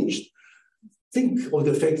changed. Think of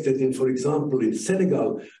the fact that, for example, in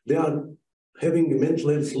Senegal, they are having a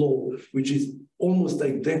mental health law, which is almost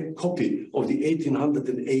like that copy of the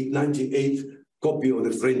 1898 copy of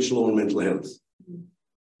the French law on mental health.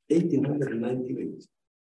 1898.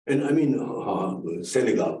 And I mean,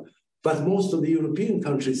 Senegal. But most of the European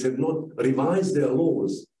countries have not revised their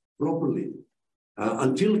laws properly.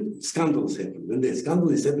 Until scandals happen. When the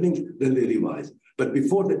scandal is happening, then they revise. But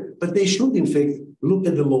before that, but they should in fact look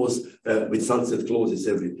at the laws with sunset clauses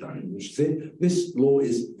every time. You should say, this law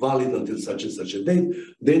is valid until such and such a date,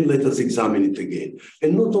 then let us examine it again.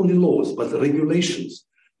 And not only laws, but regulations.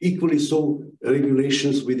 Equally so,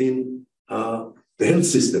 regulations within the health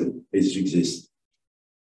system as exists.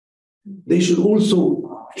 They should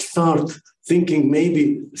also start thinking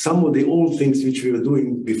maybe some of the old things which we were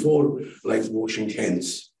doing before, like washing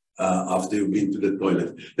hands after you've been to the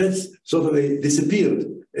toilet. That's sort of disappeared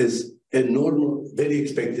as a normal, very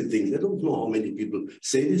expected thing. I don't know how many people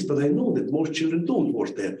say this, but I know that most children don't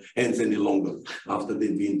wash their hands any longer after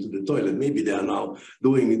they've been to the toilet. Maybe they are now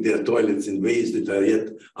doing their toilets in ways that are yet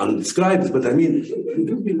undescribed, but I mean, it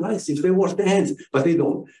would be nice if they wash their hands, but they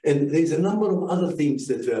don't. And there's a number of other things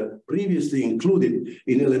that were previously included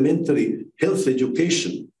in elementary health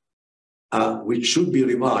education, which should be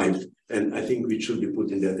revived, and I think which should be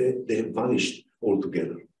put in there. They have vanished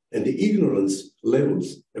altogether. And the ignorance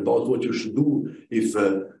levels about what you should do if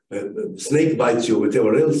a snake bites you or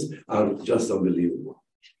whatever else are just unbelievable.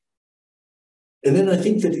 And then I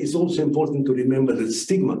think that it's also important to remember that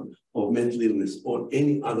stigma of mental illness or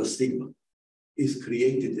any other stigma is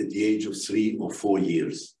created at the age of 3 or 4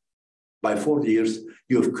 years. By 4 years,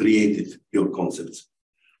 you have created your concepts.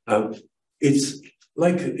 It's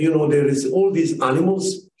like, there is all these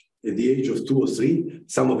animals at the age of 2 or 3.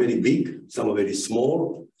 Some are very big, some are very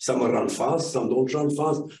small. Some run fast, some don't run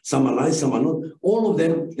fast, some are nice, some are not. All of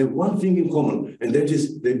them have one thing in common, and that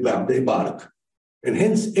is they bark. And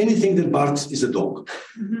hence, anything that barks is a dog.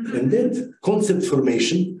 And that concept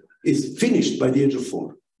formation is finished by the age of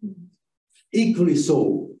 4. Equally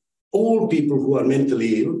so, all people who are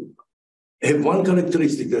mentally ill have one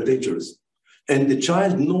characteristic: they're dangerous. And the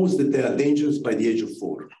child knows that they are dangerous by the age of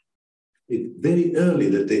 4. It's very early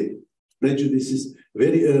that the prejudices,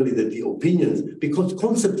 very early that the opinions, because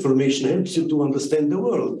concept formation helps you to understand the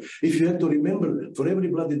world. If you have to remember for every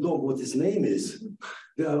bloody dog what his name is,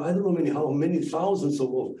 there are, I don't know how many thousands of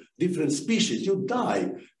different species. You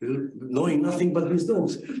die knowing nothing but these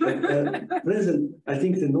dogs. At present, I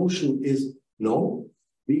think the notion is, no,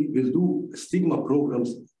 we will do stigma programs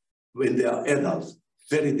when they are adults.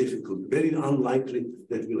 Very difficult, very unlikely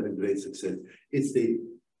that we'll have great success. It's the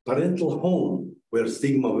parental home where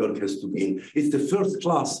stigma work has to begin. It's the first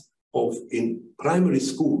class in primary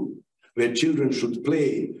school where children should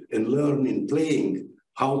play and learn in playing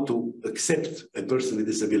how to accept a person with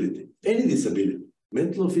disability, any disability,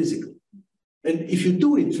 mental or physical. And if you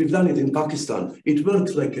do it, we've done it in Pakistan, it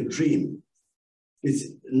works like a dream. It's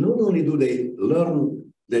not only do they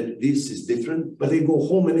learn that this is different, but they go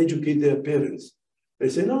home and educate their parents. They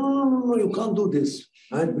say, no, you can't do this.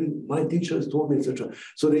 My teacher has told me, etc.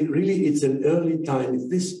 So they really, it's an early time. It's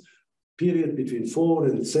this period between 4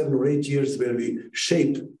 and 7 or 8 years where we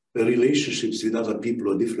shape the relationships with other people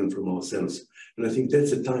who are different from ourselves. And I think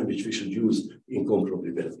that's a time which we should use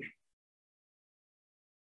incomparably better.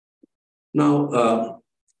 Now,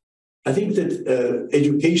 I think that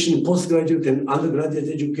education, postgraduate and undergraduate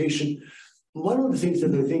education, one of the things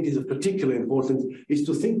that I think is particularly important is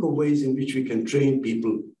to think of ways in which we can train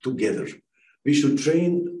people together. We should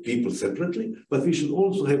train people separately, but we should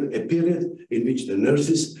also have a period in which the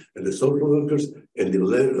nurses and the social workers and the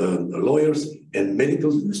lawyers and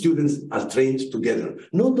medical students are trained together.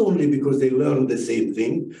 Not only because they learn the same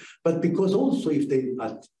thing, but because also if they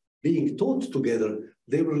are being taught together,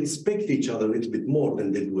 they will respect each other a little bit more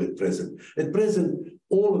than they do at present. At present,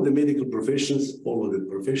 all of the medical professions, all of the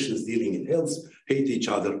professions dealing in health hate each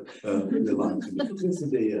other in the life.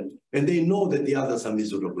 And they know that the others are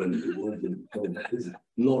miserable. And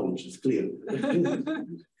knowledge is clear.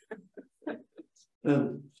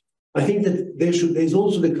 I think that there's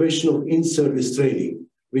also the question of in-service training,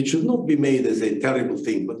 which should not be made as a terrible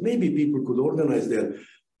thing, but maybe people could organize their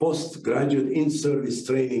postgraduate in-service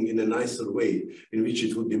training in a nicer way, in which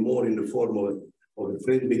it would be more in the form of a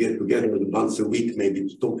friend we get together once a week, maybe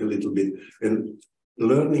to talk a little bit. And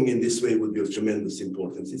learning in this way would be of tremendous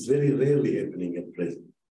importance. It's very rarely happening at present.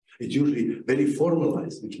 It's usually very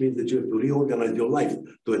formalized, which means that you have to reorganize your life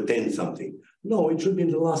to attend something. No, it should be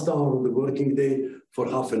in the last hour of the working day for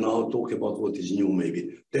half an hour, talk about what is new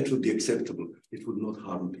maybe. That would be acceptable. It would not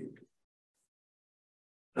harm people.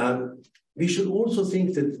 We should also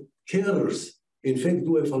think that carers, in fact,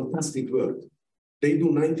 do a fantastic work. They do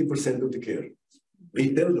 90% of the care.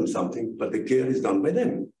 We tell them something, but the care is done by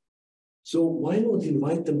them. So why not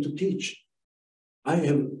invite them to teach?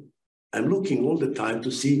 I'm looking all the time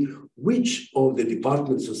to see which of the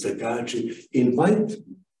departments of psychiatry invite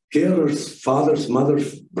carers, fathers,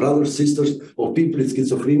 mothers, brothers, sisters of people with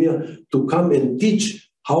schizophrenia to come and teach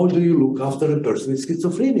how do you look after a person with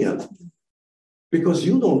schizophrenia. Because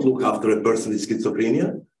you don't look after a person with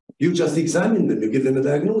schizophrenia. You just examine them, you give them a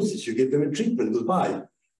diagnosis, you give them a treatment, goodbye.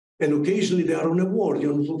 And occasionally they are on a ward,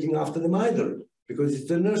 you're not looking after them either, because it's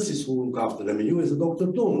the nurses who look after them, and you as a doctor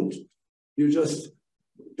don't. You just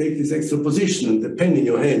take this extra position and the pen in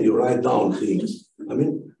your hand, you write down things. I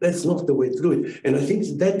mean, that's not the way to do it. And I think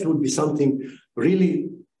that would be something really,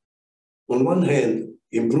 on one hand,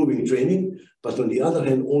 improving training, but on the other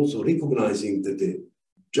hand, also recognizing that the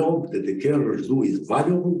job that the carers do is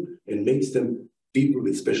valuable and makes them people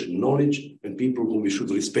with special knowledge and people whom we should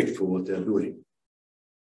respect for what they're doing.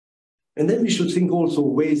 And then we should think also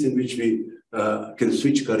ways in which we can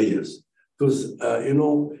switch careers. Because,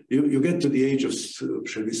 you get to the age of,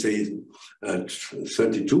 shall we say,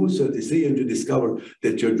 32, 33, and you discover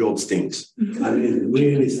that your job stinks. I mean, it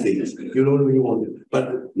really stinks. You don't really want it.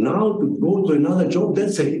 But now to go to another job,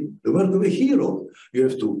 that's the work of a hero. You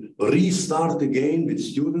have to restart again with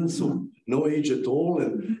students of no age at all,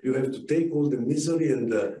 and you have to take all the misery,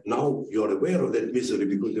 and now you're aware of that misery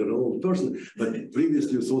because you're an old person, but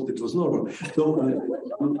previously you thought it was normal. So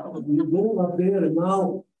you go up there, and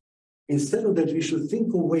now, instead of that, we should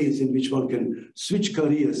think of ways in which one can switch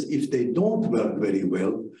careers if they don't work very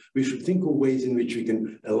well. We should think of ways in which we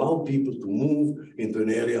can allow people to move into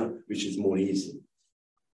an area which is more easy.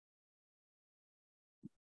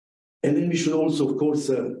 And then we should also, of course,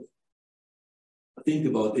 think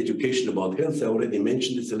about education, about health. I already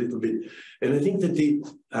mentioned this a little bit. And I think that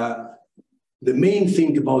the main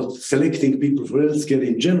thing about selecting people for healthcare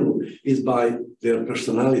in general is by their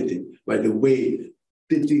personality, by the way,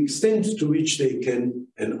 the extent to which they can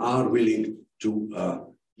and are willing to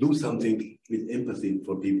do something with empathy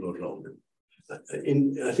for people around them.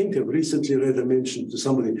 I think I've recently read, I mentioned to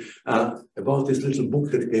somebody about this little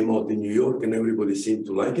book that came out in New York, and everybody seemed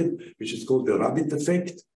to like it, which is called The Rabbit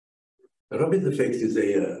Effect. The Rabbit Effect is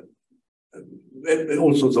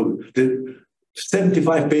all sorts of, the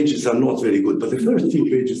 75 pages are not very good, but the first few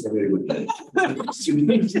pages are very good.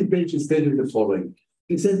 The 15 pages tell you the following.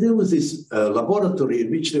 It says there was this laboratory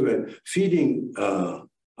in which they were feeding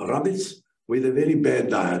rabbits with a very bad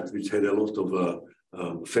diet, which had a lot of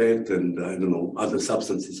fat and, I don't know, other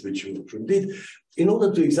substances which you did, in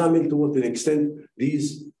order to examine to what extent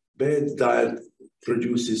these bad diet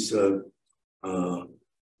produces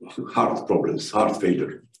heart problems, heart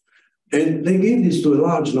failure. And they gave this to a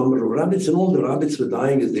large number of rabbits, and all the rabbits were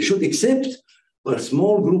dying as they should, except a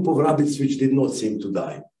small group of rabbits which did not seem to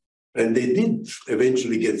die. And they did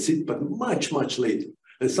eventually get sick, but much, much later.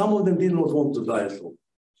 And some of them did not want to die at all.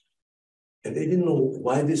 And they didn't know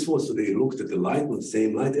why this was, so they looked at the light, and the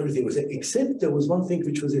same light, everything was there, except there was one thing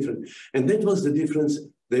which was different. And that was the difference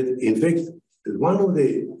that, in fact, one of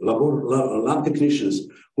the lab technicians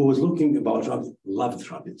who was looking about rabbits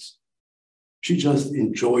loved rabbits. She just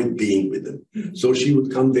enjoyed being with them. So she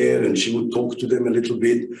would come there and she would talk to them a little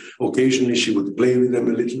bit. Occasionally she would play with them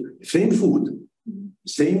a little. Same food,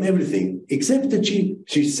 same everything, except that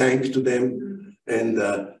she sang to them and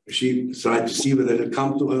she tried to see whether they'd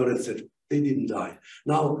come to her and said, they didn't die.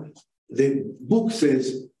 Now, the book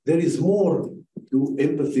says there is more to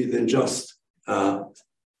empathy than just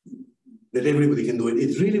that everybody can do it.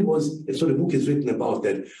 It really was, so the book is written about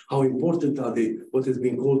that, how important are what has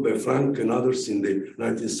been called by Frank and others in the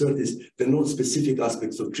 1930s, the non-specific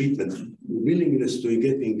aspects of treatment, the willingness to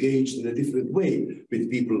get engaged in a different way with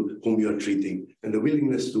people whom you are treating, and the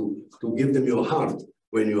willingness to give them your heart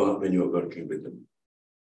when you are working with them.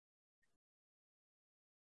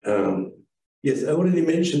 Yes, I already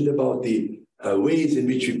mentioned about the ways in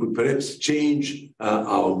which we could perhaps change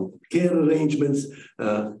our care arrangements,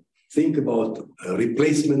 think about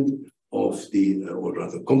replacement of or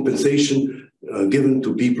rather compensation given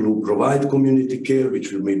to people who provide community care,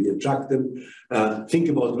 which will maybe attract them. Think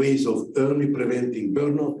about ways of early preventing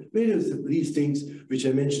burnout. Various of these things, which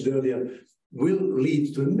I mentioned earlier, will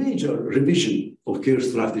lead to a major revision of care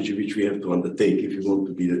strategy, which we have to undertake if you want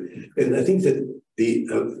to be there. And I think that the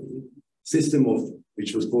system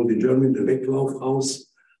which was called in German, the Weglaufhaus,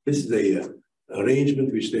 this is a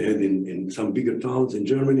arrangement which they had in some bigger towns in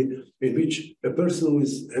Germany, in which a person who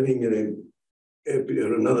is having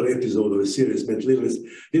another episode of a serious mental illness,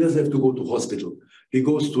 he doesn't have to go to hospital. He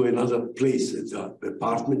goes to another place, it's an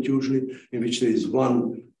apartment usually, in which there is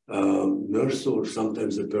one nurse or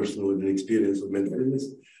sometimes a person with an experience of mental illness,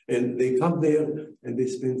 and they come there and they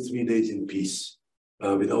spend 3 days in peace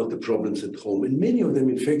without the problems at home. And many of them,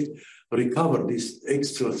 in fact, recover these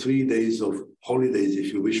extra 3 days of holidays,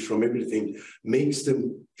 if you wish, from everything, makes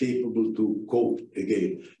them capable to cope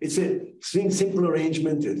again. It's a simple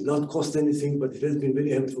arrangement. It does not cost anything, but it has been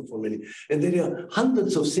very helpful for many. And there are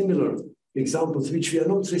hundreds of similar examples which we are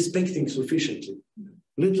not respecting sufficiently.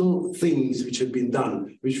 Little things which have been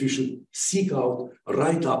done, which we should seek out,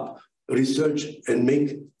 write up, research, and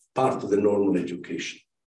make part of the normal education.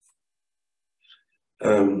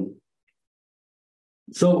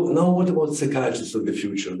 So now what about psychiatrists of the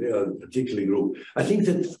future? They are a particular group. I think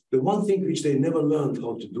that the one thing which they never learned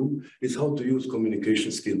how to do is how to use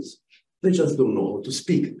communication skills. They just don't know how to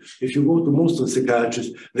speak. If you go to most of the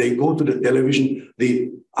psychiatrists, they go to the television,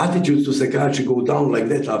 the attitudes to psychiatry go down like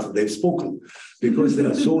that after they've spoken, because they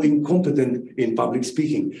are so incompetent in public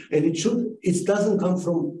speaking. And it doesn't come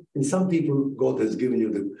from, in some people, God has given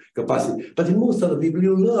you the capacity, but in most other people,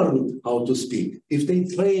 you learn how to speak. If they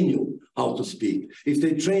train you how to speak, if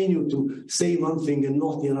they train you to say one thing and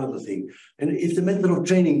not another thing. And it's a matter of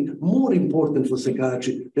training more important for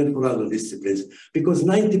psychiatry than for other disciplines, because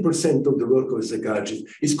 90% of the work of a psychiatrist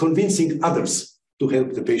is convincing others to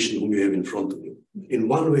help the patient whom you have in front of you, in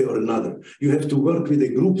one way or another. You have to work with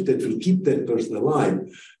a group that will keep that person alive.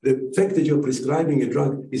 The fact that you're prescribing a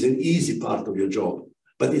drug is an easy part of your job,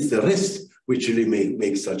 but it's the rest which really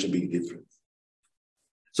makes such a big difference.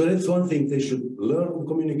 So that's one thing. They should learn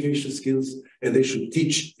communication skills, and they should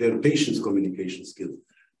teach their patients communication skills.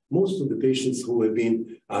 Most of the patients who have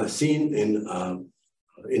been seen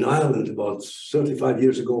in Ireland about 35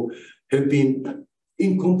 years ago have been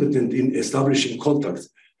incompetent in establishing contacts.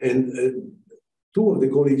 And two of the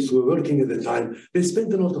colleagues who were working at the time, they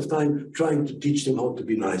spent a lot of time trying to teach them how to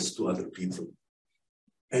be nice to other people.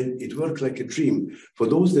 And it worked like a dream. For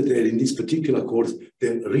those that are in this particular course,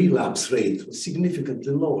 the relapse rate was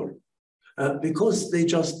significantly lower because they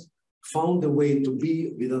just found a way to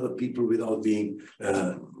be with other people without being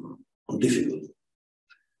difficult.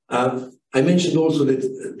 I mentioned also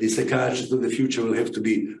that the psychiatrists of the future will have to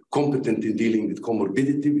be competent in dealing with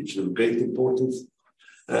comorbidity, which is of great importance.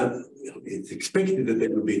 It's expected that they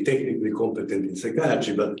will be technically competent in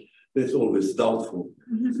psychiatry, but that's always doubtful.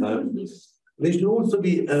 They should also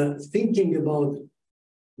be thinking about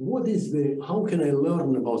how can I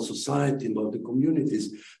learn about society, about the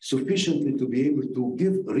communities sufficiently to be able to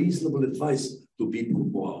give reasonable advice to people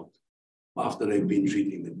who go out after I've been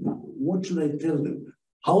treating them. What should I tell them?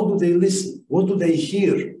 How do they listen? What do they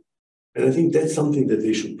hear? And I think that's something that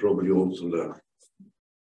they should probably also learn.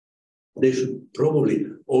 They should probably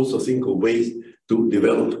also think of ways to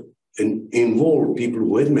develop and involve people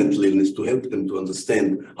who had mental illness to help them to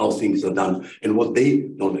understand how things are done and what they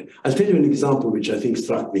don't. I'll tell you an example which I think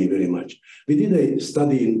struck me very much. We did a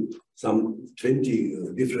study in some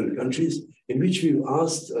 20 different countries in which we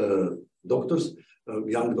asked doctors,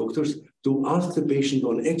 young doctors, to ask the patient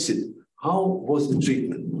on exit, how was the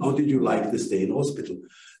treatment? How did you like the stay in hospital?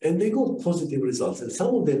 And they got positive results. And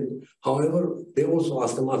some of them, however, they also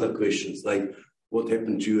asked them other questions like, what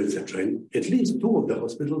happened to you, etc. And at least two of the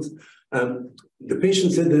hospitals, the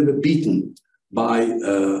patients said they were beaten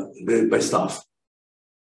by staff.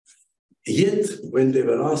 Yet, when they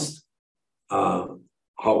were asked, how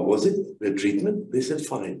was it, the treatment, they said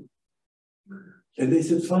fine. And they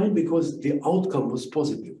said fine because the outcome was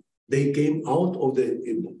positive. They came out of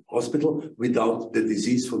the hospital without the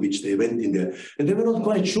disease for which they went in there. And they were not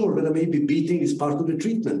quite sure whether maybe beating is part of the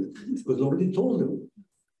treatment because nobody told them.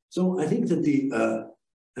 So I think that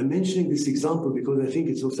I'm mentioning this example because I think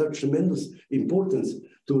it's of such tremendous importance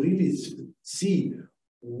to really see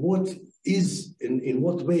what is, in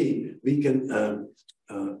what way we can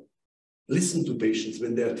listen to patients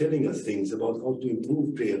when they are telling us things about how to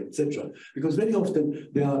improve care, etc. Because very often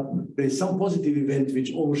there's some positive event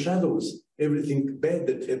which overshadows everything bad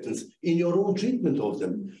that happens in your own treatment of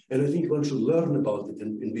them. And I think one should learn about it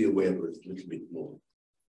and be aware of it a little bit more.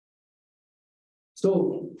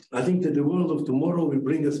 So I think that the world of tomorrow will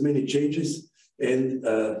bring us many changes. And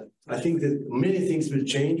I think that many things will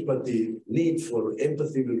change, but the need for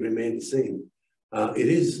empathy will remain the same. It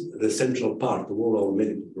is the central part of all our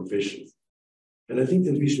medical professions. And I think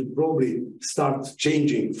that we should probably start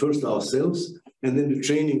changing first ourselves and then the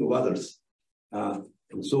training of others. And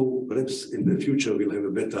so perhaps in the future, we'll have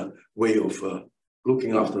a better way of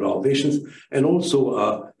looking after our patients and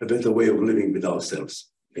also a better way of living with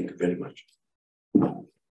ourselves. Thank you very much.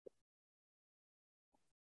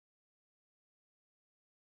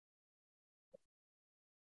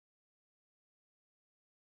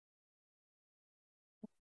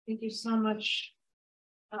 Thank you so much.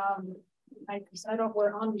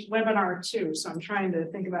 We're on webinar too, so I'm trying to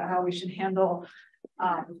think about how we should handle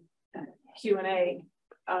Q&A.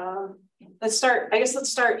 Let's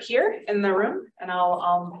start here in the room, and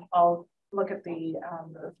I'll look at the.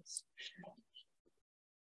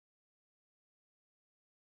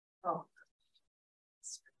 Oh.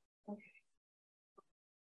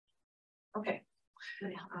 Okay.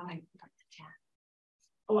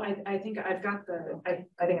 Oh, I think I've got I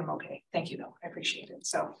think I'm okay. Thank you though. I appreciate it.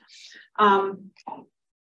 So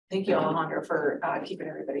thank you, Alejandro, for keeping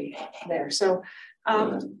everybody there. So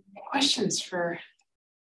questions for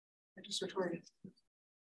Sartorius?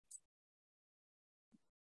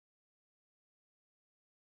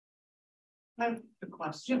 I have a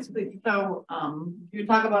question. So you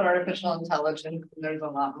talk about artificial intelligence, and there's a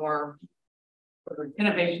lot more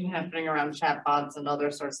innovation happening around chatbots and other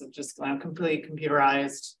sorts of just completely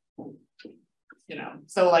computerized,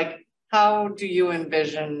 So like, how do you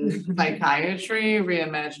envision psychiatry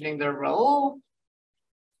reimagining their role?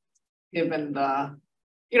 Given the,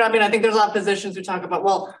 I think there's a lot of physicians who talk about,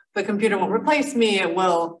 well, the computer won't replace me, it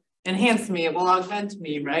will enhance me, it will augment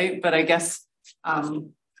me, right? But I guess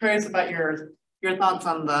curious about your thoughts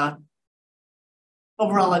on the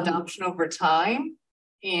overall adoption over time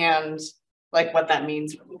and like what that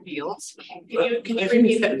means for the fields. Can you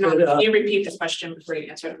repeat that? No, can you repeat the question before you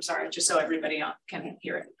answer it? I'm sorry, just so everybody can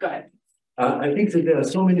hear it. Go ahead. I think that there are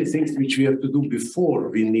so many things which we have to do before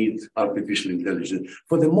we need artificial intelligence.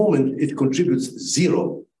 For the moment, it contributes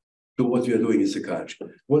zero to what we are doing in psychiatry.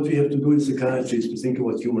 What we have to do in psychiatry is to think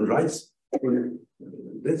about human rights.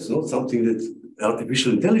 That's not something that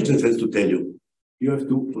artificial intelligence has to tell you. You have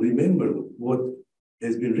to remember what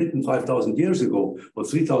has been written 5,000 years ago or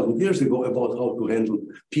 3,000 years ago about how to handle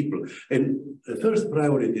people. And the first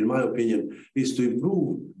priority, in my opinion, is to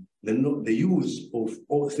improve the use of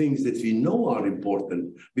all things that we know are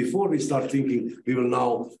important before we start thinking we will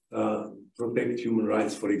now protect human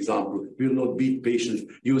rights, for example. We will not beat patients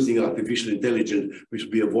using artificial intelligence, which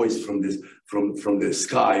will be a voice from the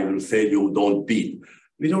sky will say you don't beat.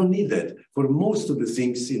 We don't need that. For most of the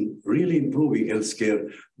things in really improving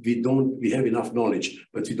healthcare, we have enough knowledge,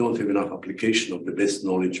 but we don't have enough application of the best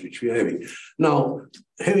knowledge which we are having. Now,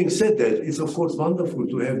 having said that, it's of course wonderful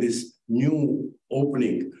to have this new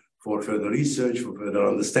opening for further research, for further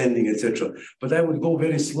understanding, etc. But I would go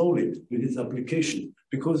very slowly with its application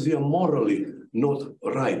because we are morally not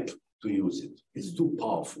ripe to use it. It's too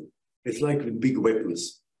powerful. It's like with big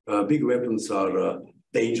weapons. Big weapons are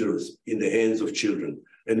dangerous in the hands of children.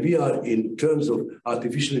 And we are, in terms of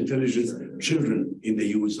artificial intelligence, children in the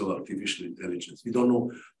use of artificial intelligence. We don't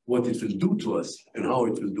know what it will do to us and how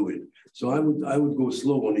it will do it. So I would go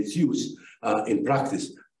slow on its use in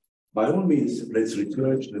practice. By all means, let's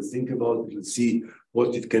research, let's think about it, let's see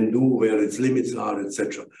what it can do, where its limits are,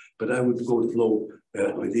 etc. But I would go slow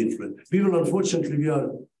with influence. We will, unfortunately, we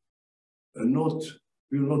will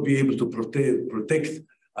not be able to protect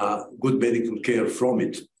good medical care from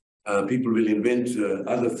it. People will invent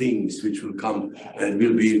other things which will come and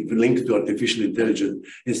will be linked to artificial intelligence.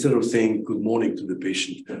 Instead of saying good morning to the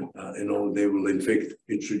patient, they will in fact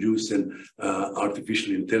introduce an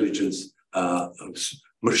artificial intelligence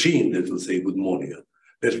machine that will say good morning.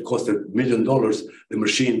 That will cost $1 million, the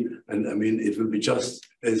machine, and I mean, it will be just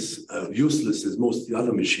as useless as most of the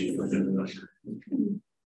other machines.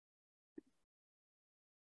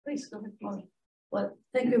 Please go ahead. Well,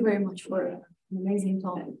 thank you very much for an amazing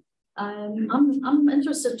talk. I'm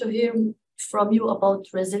interested to hear from you about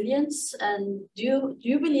resilience. And do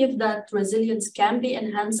you believe that resilience can be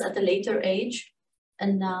enhanced at a later age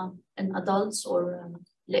in adults or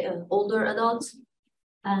older adults?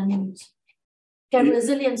 And can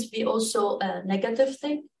resilience be also a negative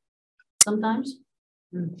thing sometimes?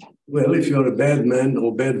 Well, if you're a bad man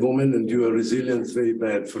or bad woman and you are resilient, it's very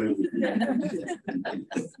bad for him.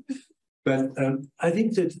 But I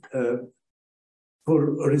think that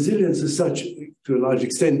for resilience as such, to a large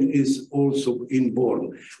extent, is also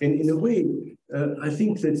inborn. And in a way, I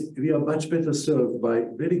think that we are much better served by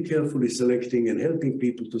very carefully selecting and helping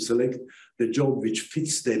people to select the job which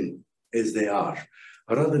fits them as they are,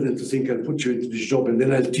 rather than to think I'll put you into this job and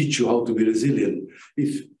then I'll teach you how to be resilient.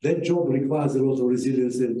 If that job requires a lot of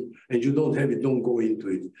resilience and you don't have it, don't go into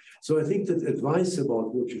it. So I think that advice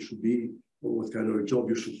about what you should be, or what kind of a job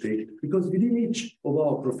you should take, because within each of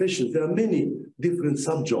our professions, there are many different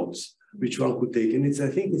sub-jobs which one could take. And I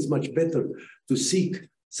think it's much better to seek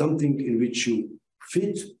something in which you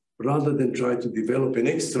fit rather than try to develop an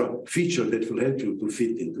extra feature that will help you to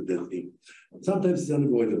fit into that thing. Sometimes it's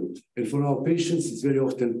unavoidable. And for our patients, it's very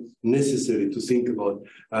often necessary to think about.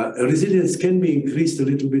 Resilience can be increased a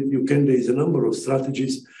little bit. There is a number of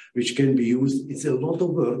strategies which can be used. It's a lot of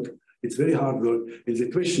work. It's very hard work. It's a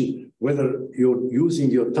question whether you're using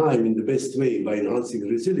your time in the best way by enhancing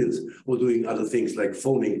resilience or doing other things like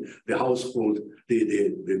phoning the household,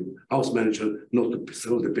 the house manager not to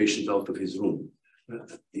throw the patient out of his room.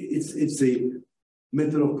 It's a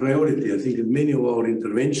matter of priority. I think that many of our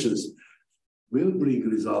interventions will bring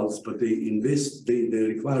results, but they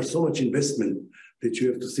require so much investment that you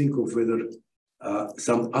have to think of whether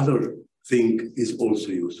some other thing is also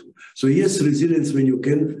useful. So yes, resilience when you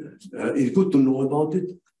can, it's good to know about it,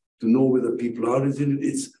 to know whether people are resilient.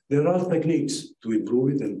 There are techniques to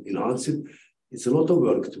improve it and enhance it. It's a lot of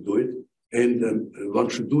work to do it, and one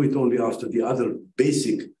should do it only after the other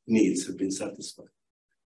basic needs have been satisfied.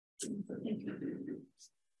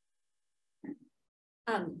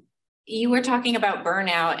 You were talking about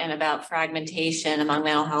burnout and about fragmentation among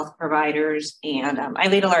mental health providers, and I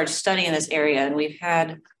lead a large study in this area, and we've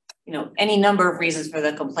had any number of reasons for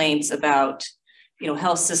the complaints about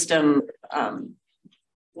health system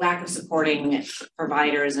lack of supporting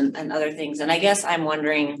providers and other things. And I guess I'm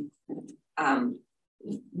wondering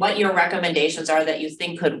what your recommendations are that you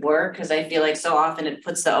think could work, because I feel like so often it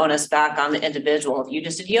puts the onus back on the individual. If you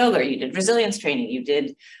just did yoga, you did resilience training, you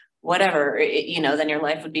did whatever, then your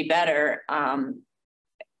life would be better. And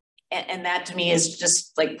that to me is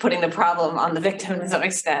just like putting the problem on the victim to some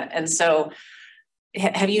extent. And so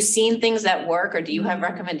have you seen things that work, or do you have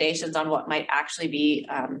recommendations on what might actually be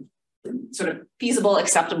sort of feasible,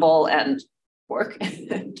 acceptable, and work?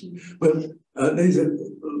 Well, there's a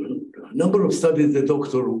number of studies that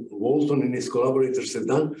Dr. Walton and his collaborators have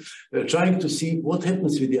done, trying to see what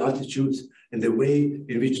happens with the attitudes and the way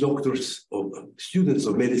in which doctors or students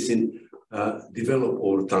of medicine develop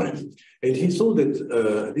over time. And he saw that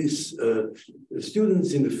these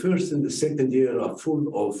students in the first and the second year are full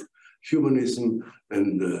of humanism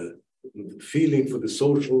and feeling for the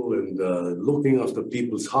social and looking after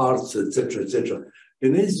people's hearts, etc., etc.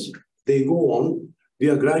 And as they go on, we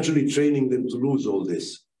are gradually training them to lose all this.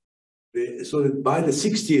 So that by the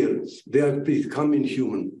 6th year, they are becoming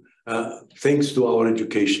human, thanks to our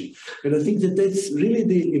education. And I think that that's really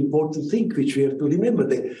the important thing which we have to remember.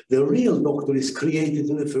 The real doctor is created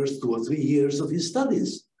in the first 2 or 3 years of his studies.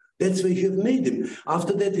 That's where you have made him.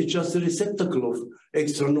 After that, it's just a receptacle of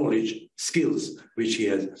extra knowledge, skills, which he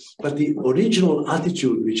has. But the original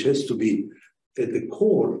attitude, which has to be at the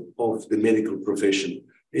core of the medical profession,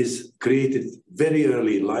 is created very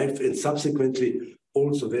early in life and subsequently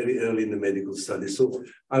also very early in the medical studies. So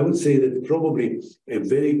I would say that probably a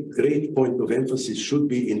very great point of emphasis should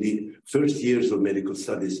be in the first years of medical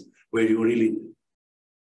studies, where you really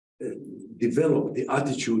develop the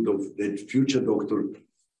attitude of the future doctor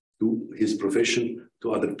to his profession,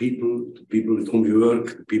 to other people, to people with whom you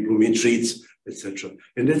work, people whom he treats, etc.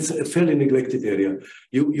 And that's a fairly neglected area.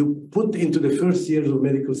 You put into the first years of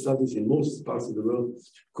medical studies in most parts of the world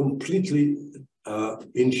completely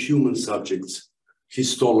inhuman subjects,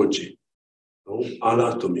 histology,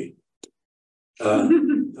 anatomy. I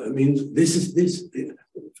mean,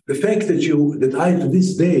 the fact that I to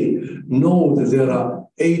this day know that there are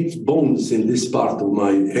 8 bones in this part of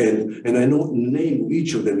my head, and I know name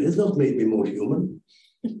each of them, has not made me more human.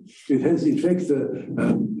 It has, in fact,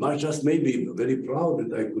 I just made me very proud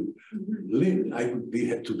that I could live. I could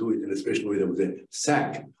had to do it in a special way. There was a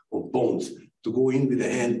sack of bones to go in with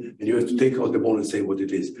the hand, and you have to take out the bone and say what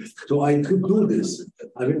it is. So I could do this.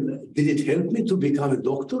 I mean, did it help me to become a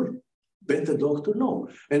doctor? Better doctor? No.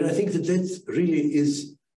 And I think that really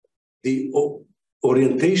is the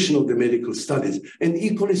orientation of the medical studies, and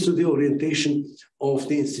equally so the orientation of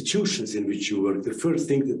the institutions in which you work. The first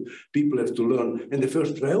thing that people have to learn, and the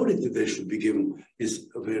first priority they should be given, is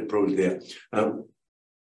very probably there. And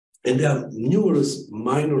there are numerous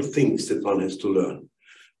minor things that one has to learn.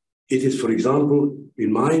 It is, for example,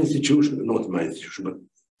 in my institution, not my institution, but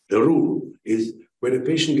the rule is when a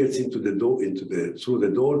patient gets into the door, through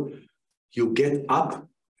the door, you get up,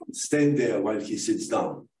 stand there while he sits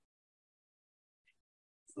down.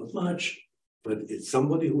 Not much, but it's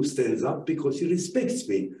somebody who stands up because he respects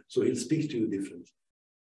me, so he'll speak to you differently.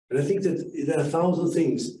 And I think that there are 1,000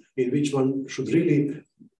 things in which one should really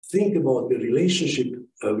think about the relationship,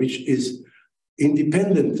 which is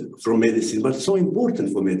independent from medicine, but so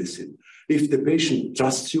important for medicine. If the patient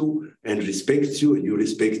trusts you and respects you and you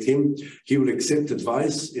respect him, he will accept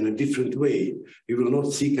advice in a different way. He will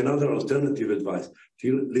not seek another alternative advice.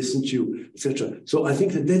 He'll listen to you, etc. So I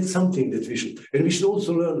think that that's something that we should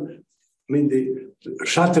also learn. I mean, the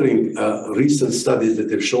shattering recent studies that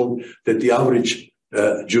have shown that the average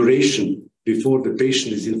duration before the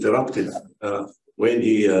patient is interrupted when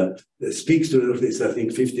he speaks to us is, I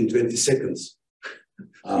think, 15, 20 seconds.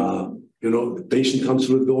 The patient comes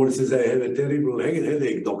through the door and says, I have a terrible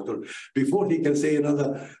headache, doctor. Before he can say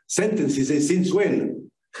another sentence, he says, since when?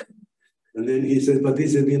 And then he says, but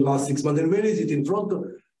this has been last 6 months. And where is it? In front of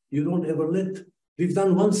you? Don't ever let. We've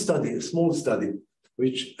done one study, a small study,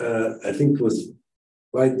 which I think was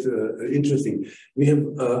quite interesting. We have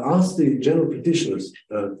asked the general practitioners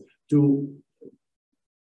to,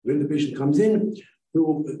 when the patient comes in,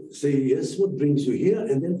 to say, yes, what brings you here?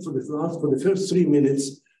 And then for the first 3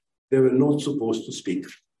 minutes, they were not supposed to speak,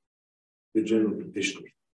 the general practitioner.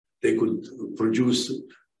 They could produce,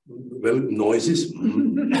 noises,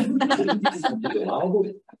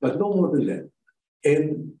 but no more than that.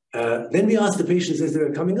 And then we asked the patients as they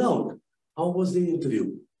were coming out, how was the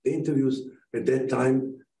interview? The interviews at that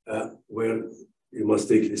time were, you must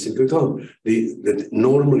take this into account, that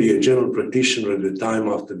normally a general practitioner at the time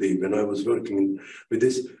after when I was working with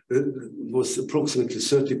this, was approximately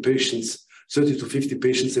 30 to 50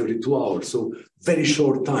 patients every 2 hours, so very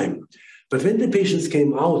short time. But when the patients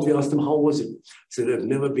came out, we asked them, how was it? They said, I've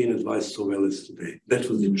never been advised so well as today. That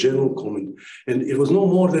was the general comment. And it was no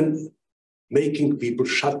more than making people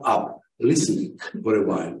shut up, listen for a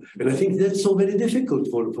while. And I think that's so very difficult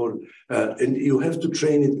and you have to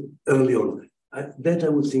train it early on. That I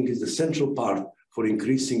would think is the central part for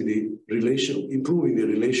increasing improving the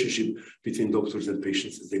relationship between doctors and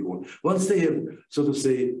patients as they go on. Once they have, so to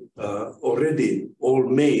say, already all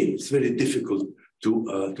made, it's very difficult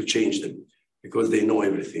to change them because they know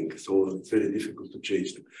everything. So it's very difficult to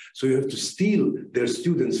change them. So you have to steal their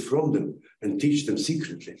students from them and teach them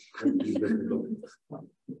secretly.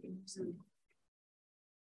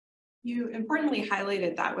 You importantly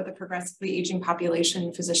highlighted that with a progressively aging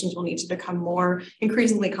population, physicians will need to become more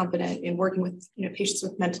increasingly competent in working with patients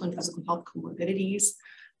with mental and physical health comorbidities.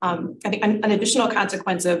 I think an additional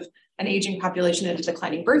consequence of an aging population and a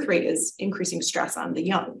declining birth rate is increasing stress on the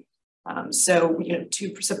young. So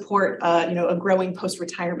to support a growing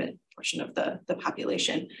post-retirement portion of the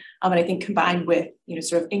population, and I think combined with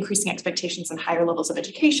sort of increasing expectations and higher levels of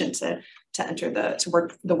education to enter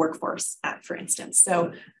the workforce, for instance.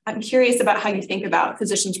 So I'm curious about how you think about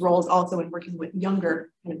physicians' roles also in working with younger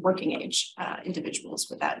and working age individuals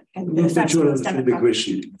with that. And I'm not sure I understand the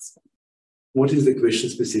question. What is the question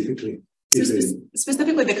specifically? So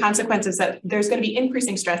specifically, the consequences that there's going to be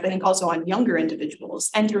increasing stress, I think, also on younger individuals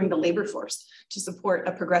entering the labor force to support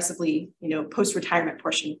a progressively, post-retirement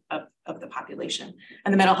portion of the population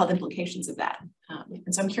and the mental health implications of that.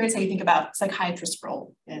 And so I'm curious how you think about psychiatrists'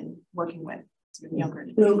 role in working with sort of younger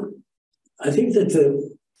individuals. Well, I think that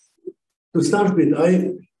to start with,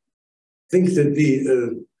 I think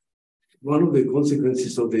that one of the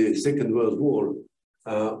consequences of the Second World War,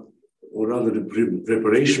 or rather the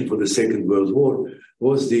preparation for the Second World War,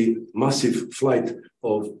 was the massive flight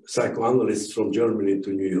of psychoanalysts from Germany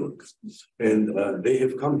to New York. And they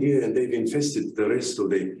have come here and they've infested the rest of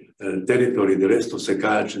the territory, the rest of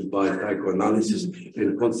psychiatry by psychoanalysis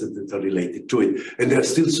and concepts that are related to it. And they're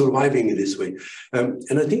still surviving in this way.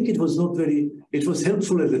 And I think it was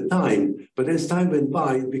helpful at the time, but as time went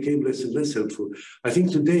by, it became less and less helpful. I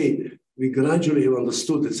think today we gradually have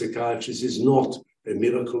understood that psychiatrist is not a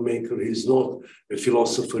miracle maker, he's not a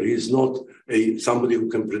philosopher, he's not somebody who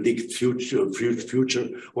can predict future,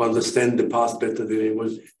 or understand the past better than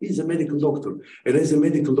anyone. He's a medical doctor. And as a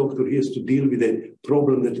medical doctor, he has to deal with a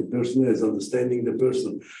problem that the person has, understanding the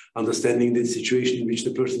person, understanding the situation in which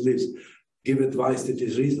the person lives, give advice that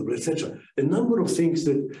is reasonable, etc. A number of things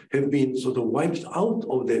that have been sort of wiped out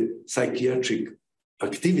of the psychiatric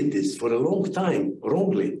activities for a long time,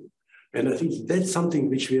 wrongly. And I think that's something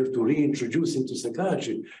which we have to reintroduce into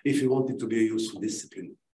psychiatry if we want it to be a useful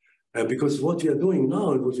discipline. Because what we are doing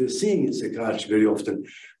now and what we are seeing in psychiatry very often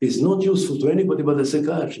is not useful to anybody but a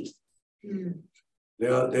psychiatrist.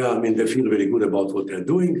 They feel very good about what they're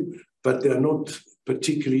doing, but they are not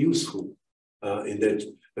particularly useful in that.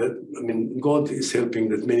 God is helping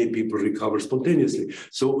that many people recover spontaneously.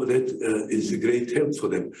 So that is a great help for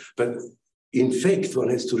them. But in fact, one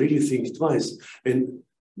has to really think twice. And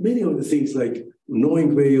many of the things like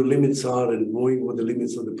knowing where your limits are and knowing what the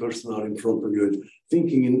limits of the person are in front of you and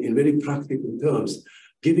thinking in very practical terms,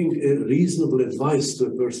 giving a reasonable advice to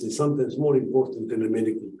a person is sometimes more important than a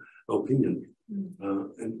medical opinion.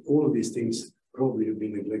 And all of these things probably have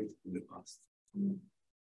been neglected in the past.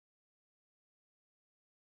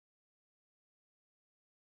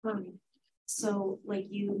 So like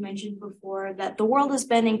you mentioned before, that the world has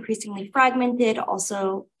been increasingly fragmented,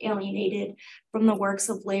 also alienated from the works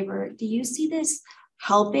of labor. Do you see this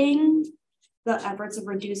helping the efforts of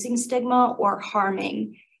reducing stigma or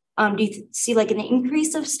harming? Do you see like an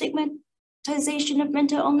increase of stigmatization of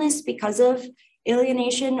mental illness because of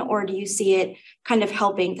alienation, or do you see it kind of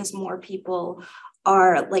helping because more people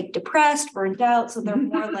are like depressed, burnt out, so they're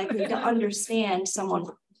more likely to understand someone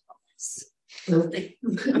with illness? So it's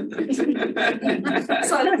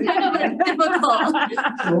kind of difficult.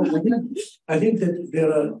 I think that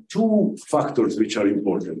there are two factors which are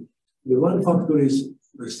important. The one factor is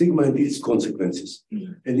the stigma and its consequences.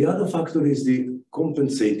 And the other factor is the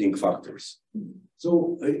compensating factors.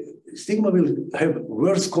 So stigma will have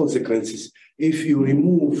worse consequences if you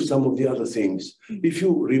remove some of the other things. If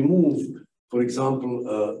you remove, for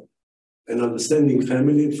example, an understanding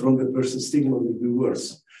family from the person, stigma will be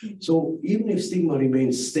worse. So even if stigma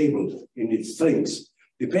remains stable in its strengths,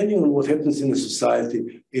 depending on what happens in a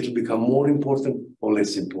society, it'll become more important or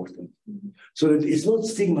less important. So that it's not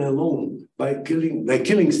stigma alone. By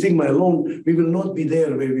killing stigma alone, we will not be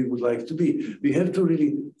there where we would like to be. We have to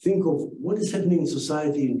really think of what is happening in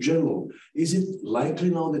society in general. Is it likely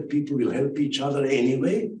now that people will help each other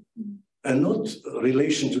anyway? And not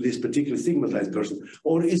relation to this particular stigmatized person?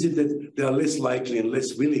 Or is it that they are less likely and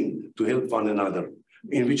less willing to help one another?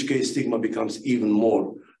 In which case stigma becomes even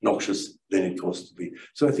more noxious than it was to be.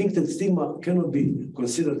 So I think that stigma cannot be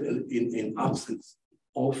considered in absence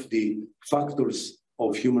of the factors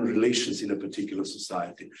of human relations in a particular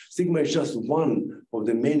society. Stigma is just one of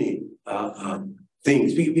the many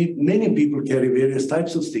things. Many people carry various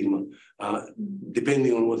types of stigma,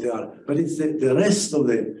 depending on what they are. But it's the rest of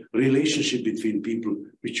the relationship between people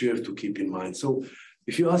which you have to keep in mind. So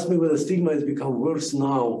if you ask me whether stigma has become worse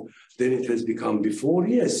now than it has become before,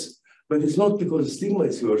 yes. But it's not because stigma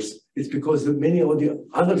is worse. it's because many of the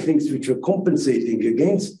other things which were compensating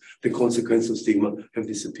against the consequence of stigma have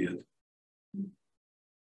disappeared.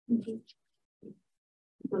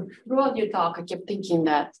 Throughout your talk, I kept thinking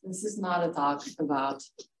that this is not a talk about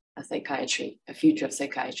a psychiatry, a future of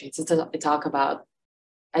psychiatry. It's a talk about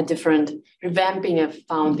a different revamping of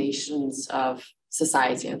foundations of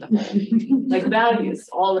society as a whole, like values,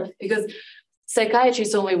 because psychiatry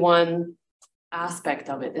is only one aspect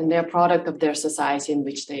of it, and they're a product of their society in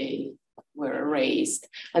which they were raised.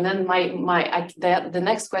 And then the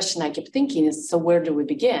next question I kept thinking is, so where do we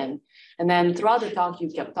begin? And then throughout the talk, you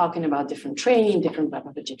kept talking about different training, different type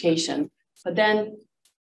of education. But then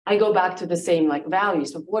I go back to the same like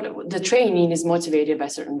values. But what the training is motivated by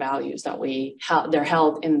certain values that they're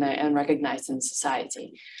held in and recognized in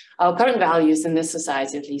society. Our current values in this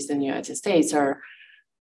society, at least in the United States, are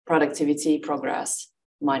productivity, progress,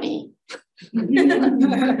 money.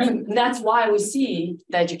 That's why we see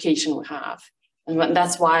the education we have. And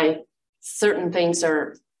that's why certain things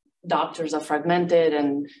doctors are fragmented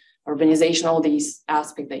and urbanization, all these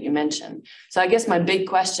aspects that you mentioned. So I guess my big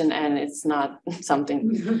question, and it's not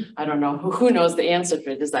something, I don't know, who knows the answer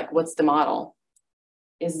to it, is like, what's the model?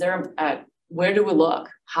 Is there, where do we look?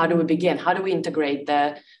 How do we begin? How do we integrate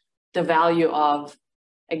the value of,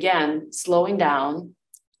 again, slowing down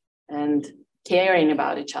and caring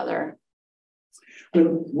about each other? Well,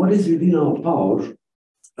 what is within our power,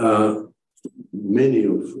 many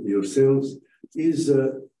of yourselves, is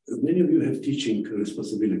many of you have teaching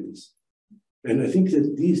responsibilities. And I think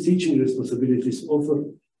that these teaching responsibilities offer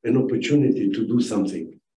an opportunity to do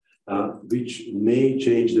something which may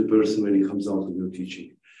change the person when he comes out of your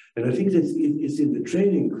teaching. And I think that it's in the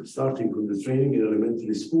training, starting from the training in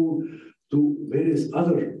elementary school to various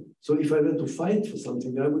other. So if I were to fight for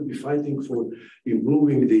something, I would be fighting for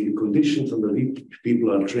improving the conditions under which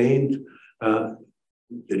people are trained,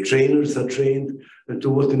 the trainers are trained, and to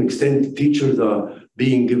what an extent teachers are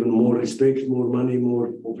being given more respect, more money,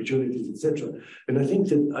 more opportunities, etc. And I think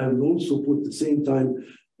that I would also put at the same time,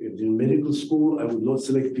 in medical school, I would not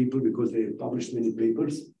select people because they have published many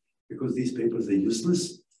papers, because these papers are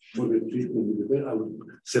useless for the treatment. I would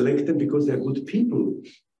select them because they're good people.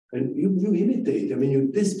 And you imitate. I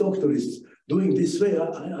mean, this doctor is doing this way.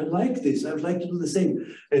 I like this. I would like to do the same.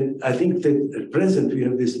 And I think that at present we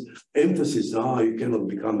have this emphasis, you cannot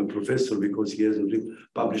become a professor because he hasn't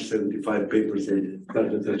published 75 papers in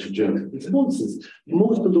such a journal. It's nonsense.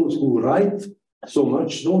 Most of those who write so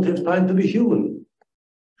much don't have time to be human.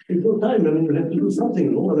 There's no time. I mean, you have to do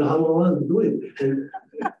something. No matter how long you do it. And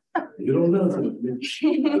you don't learn.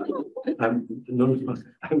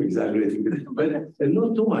 I'm exaggerating, but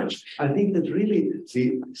not too much. I think that really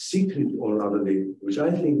the secret, or rather, which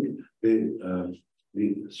I think the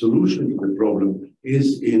solution to the problem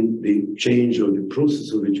is in the change of the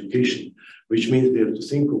process of education, which means we have to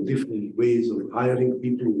think of different ways of hiring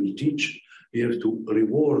people who will teach. We have to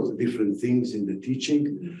reward different things in the teaching.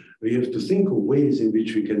 We have to think of ways in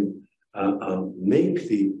which we can make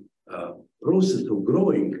the process of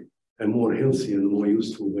growing a more healthy and more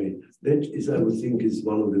useful way. That is, I would think, is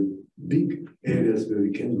one of the big areas where we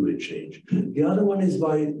can do a change. The other one is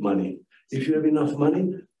by money. If you have enough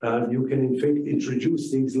money, you can in fact introduce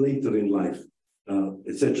things later in life,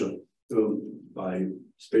 etc. By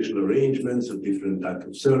special arrangements or different types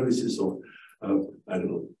of services, or I don't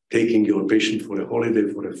know, taking your patient for a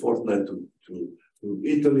holiday for a fortnight to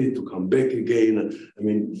Italy to come back again. I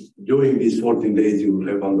mean, during these 14 days, you will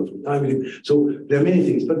have wonderful time with him. So there are many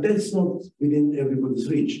things, but that's not within everybody's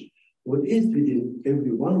reach. What is within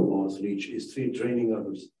every one of our reach is training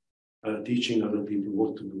others, teaching other people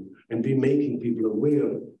what to do, and be making people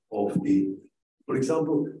aware of for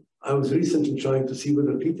example, I was recently trying to see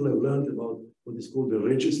whether people have learned about what is called the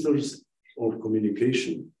registers of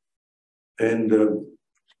communication. And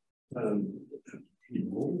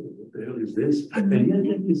what the hell is this? And yet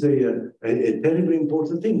it is a terribly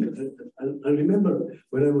important thing. I remember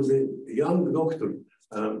when I was a young doctor,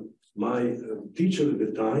 my teacher at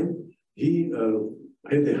the time, he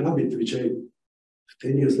had a habit which I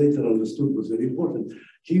 10 years later understood was very important.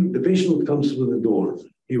 The patient would come through the door.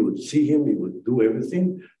 He would see him, he would do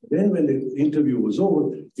everything. Then when the interview was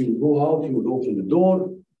over, he would go out, he would open the door,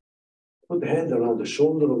 put the hand around the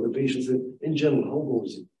shoulder of the patient and say, "In general, how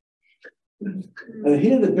goes it?"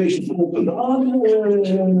 Here the patient opened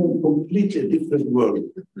completely different world,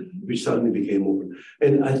 which suddenly became open.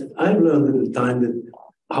 And I learned at the time that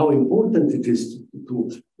how important it is to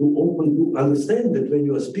understand that when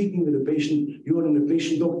you are speaking with a patient, you are in a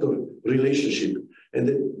patient-doctor relationship. And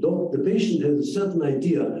the patient has a certain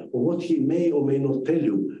idea of what he may or may not tell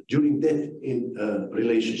you during that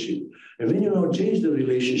relationship. And when you now change the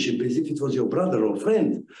relationship as if it was your brother or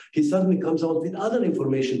friend, he suddenly comes out with other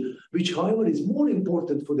information, which, however, is more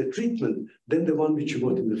important for the treatment than the one which you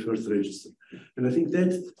got in the first register. And I think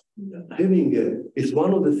that having is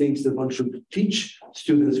one of the things that one should teach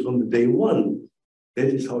students from the day one. That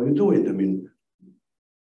is how you do it. I mean,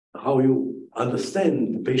 how you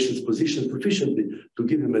understand the patient's position sufficiently to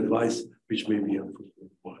give him advice which may be helpful.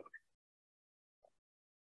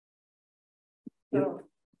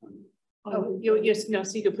 Yes, no,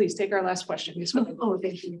 Sika, please take our last question. Yes, Oh,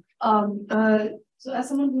 thank you. So as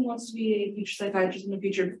someone who wants to be a future psychiatrist and a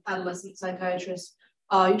future adolescent psychiatrist,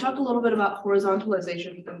 you talked a little bit about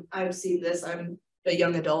horizontalization. I've seen this. I'm a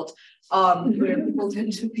young adult, where people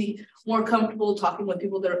tend to be more comfortable talking with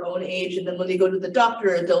people their own age, and then when they go to the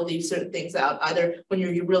doctor, they'll leave certain things out. Either when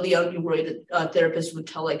you're really young, you're worried that a therapist would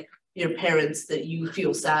tell like your parents that you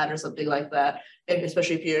feel sad or something like that, and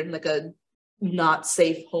especially if you're in like a not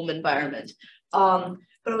safe home environment.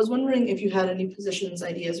 But I was wondering if you had any positions,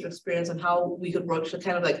 ideas, or experience on how we could work to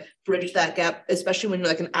kind of like bridge that gap, especially when you're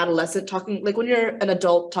like an adolescent talking, like when you're an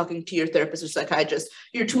adult talking to your therapist or psychiatrist,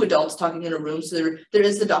 you're two adults talking in a room. So there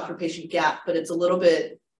is the doctor-patient gap, but it's a little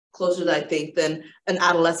bit closer, I think, than an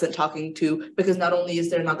adolescent talking to, because not only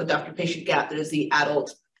is there not the doctor-patient gap, there's the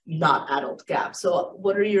adult, not adult gap. So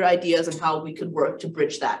what are your ideas on how we could work to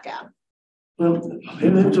bridge that gap? Well,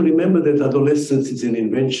 you have to remember that adolescence is an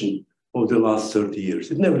invention of the last 30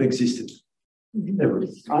 years. It never existed. Never.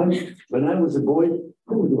 When I was a boy,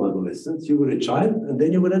 who was adolescence? You were a child and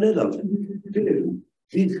then you were an adult.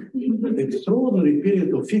 This extraordinary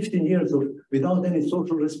period of 15 years without any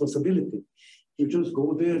social responsibility. You just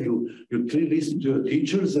go there, you listen to your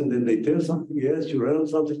teachers, and then they tell something, yes, you learn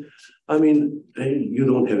something. I mean, you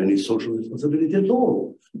don't have any social responsibility at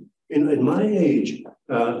all. In my age,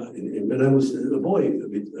 when I was a boy,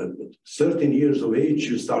 with 13 years of age,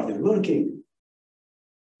 you started working.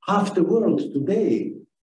 Half the world today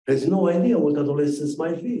has no idea what adolescence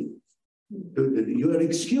might be. You are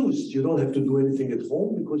excused. You don't have to do anything at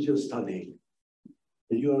home because you're studying.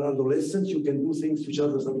 When you are adolescents, you can do things which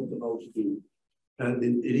others are not allowed to do. And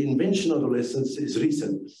the invention of adolescence is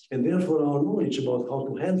recent. And therefore, our knowledge about how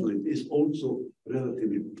to handle it is also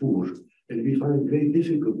relatively poor. And we find great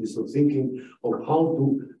difficulties of thinking of how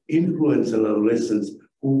to influence an adolescent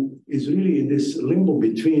who is really in this limbo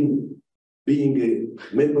between being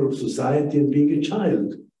a member of society and being a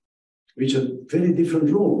child, which are very different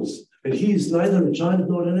roles. And he is neither a child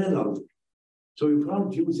nor an adult. So you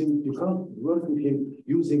can't work with him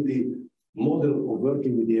using the model of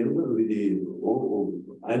working with the elder, with the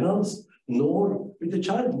adults, nor with the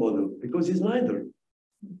child model, because he's neither.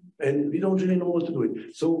 And we don't really know what to do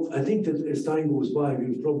it. So I think that as time goes by,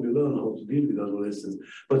 we'll probably learn how to deal with adolescents.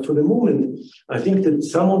 But for the moment, I think that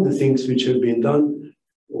some of the things which have been done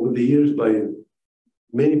over the years by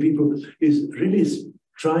many people is really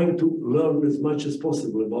trying to learn as much as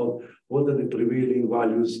possible about what are the prevailing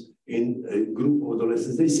values in a group of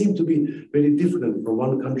adolescents. They seem to be very different from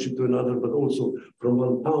one country to another, but also from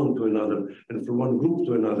one town to another, and from one group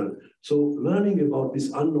to another. So learning about this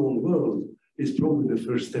unknown world is probably the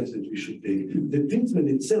first step that we should take. The treatment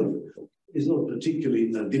itself is not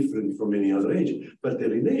particularly different from any other age, but the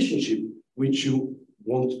relationship which you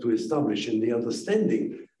want to establish and the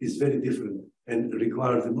understanding is very different and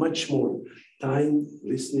requires much more time,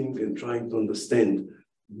 listening, and trying to understand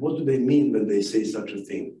what do they mean when they say such a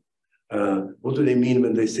thing. What do they mean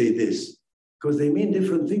when they say this? Because they mean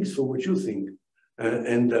different things from what you think.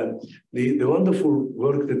 The wonderful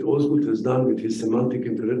work that Osgood has done with his semantic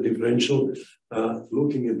differential,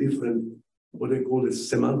 looking at different, what they call it,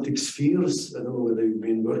 semantic spheres. I don't know whether you've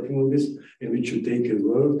been working on this, in which you take a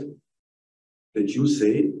word that you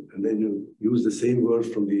say, and then you use the same word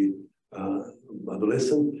from the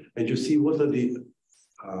adolescent, and you see what are the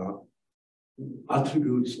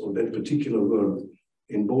attributes of that particular word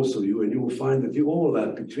in both of you, and you will find that the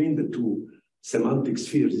overlap between the two semantic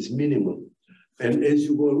spheres is minimal. And as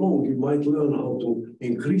you go along, you might learn how to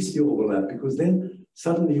increase the overlap, because then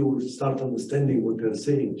suddenly you will start understanding what they're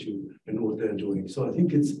saying to you and what they're doing. So I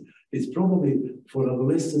think it's probably for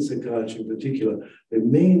adolescent psychiatry in particular, the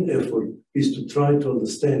main effort is to try to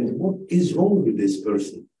understand what is wrong with this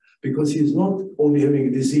person, because he's not only having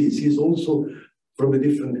a disease, he's also from a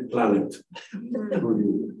different planet.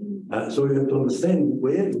 So you have to understand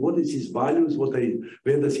what is his values,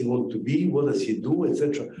 where does he want to be, what does he do,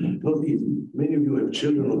 etc. Not easy. Many of you have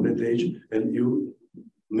children of that age, and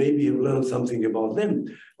maybe have learned something about them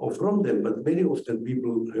or from them, but very often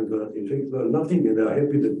people have in fact learned nothing, and they are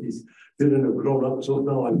happy that these children have grown up, so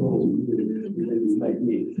now I know it's like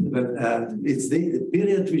me. But it's the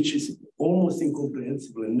period which is almost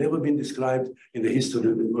incomprehensible and never been described in the history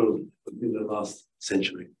of the world in the last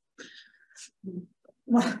century.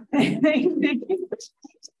 Well,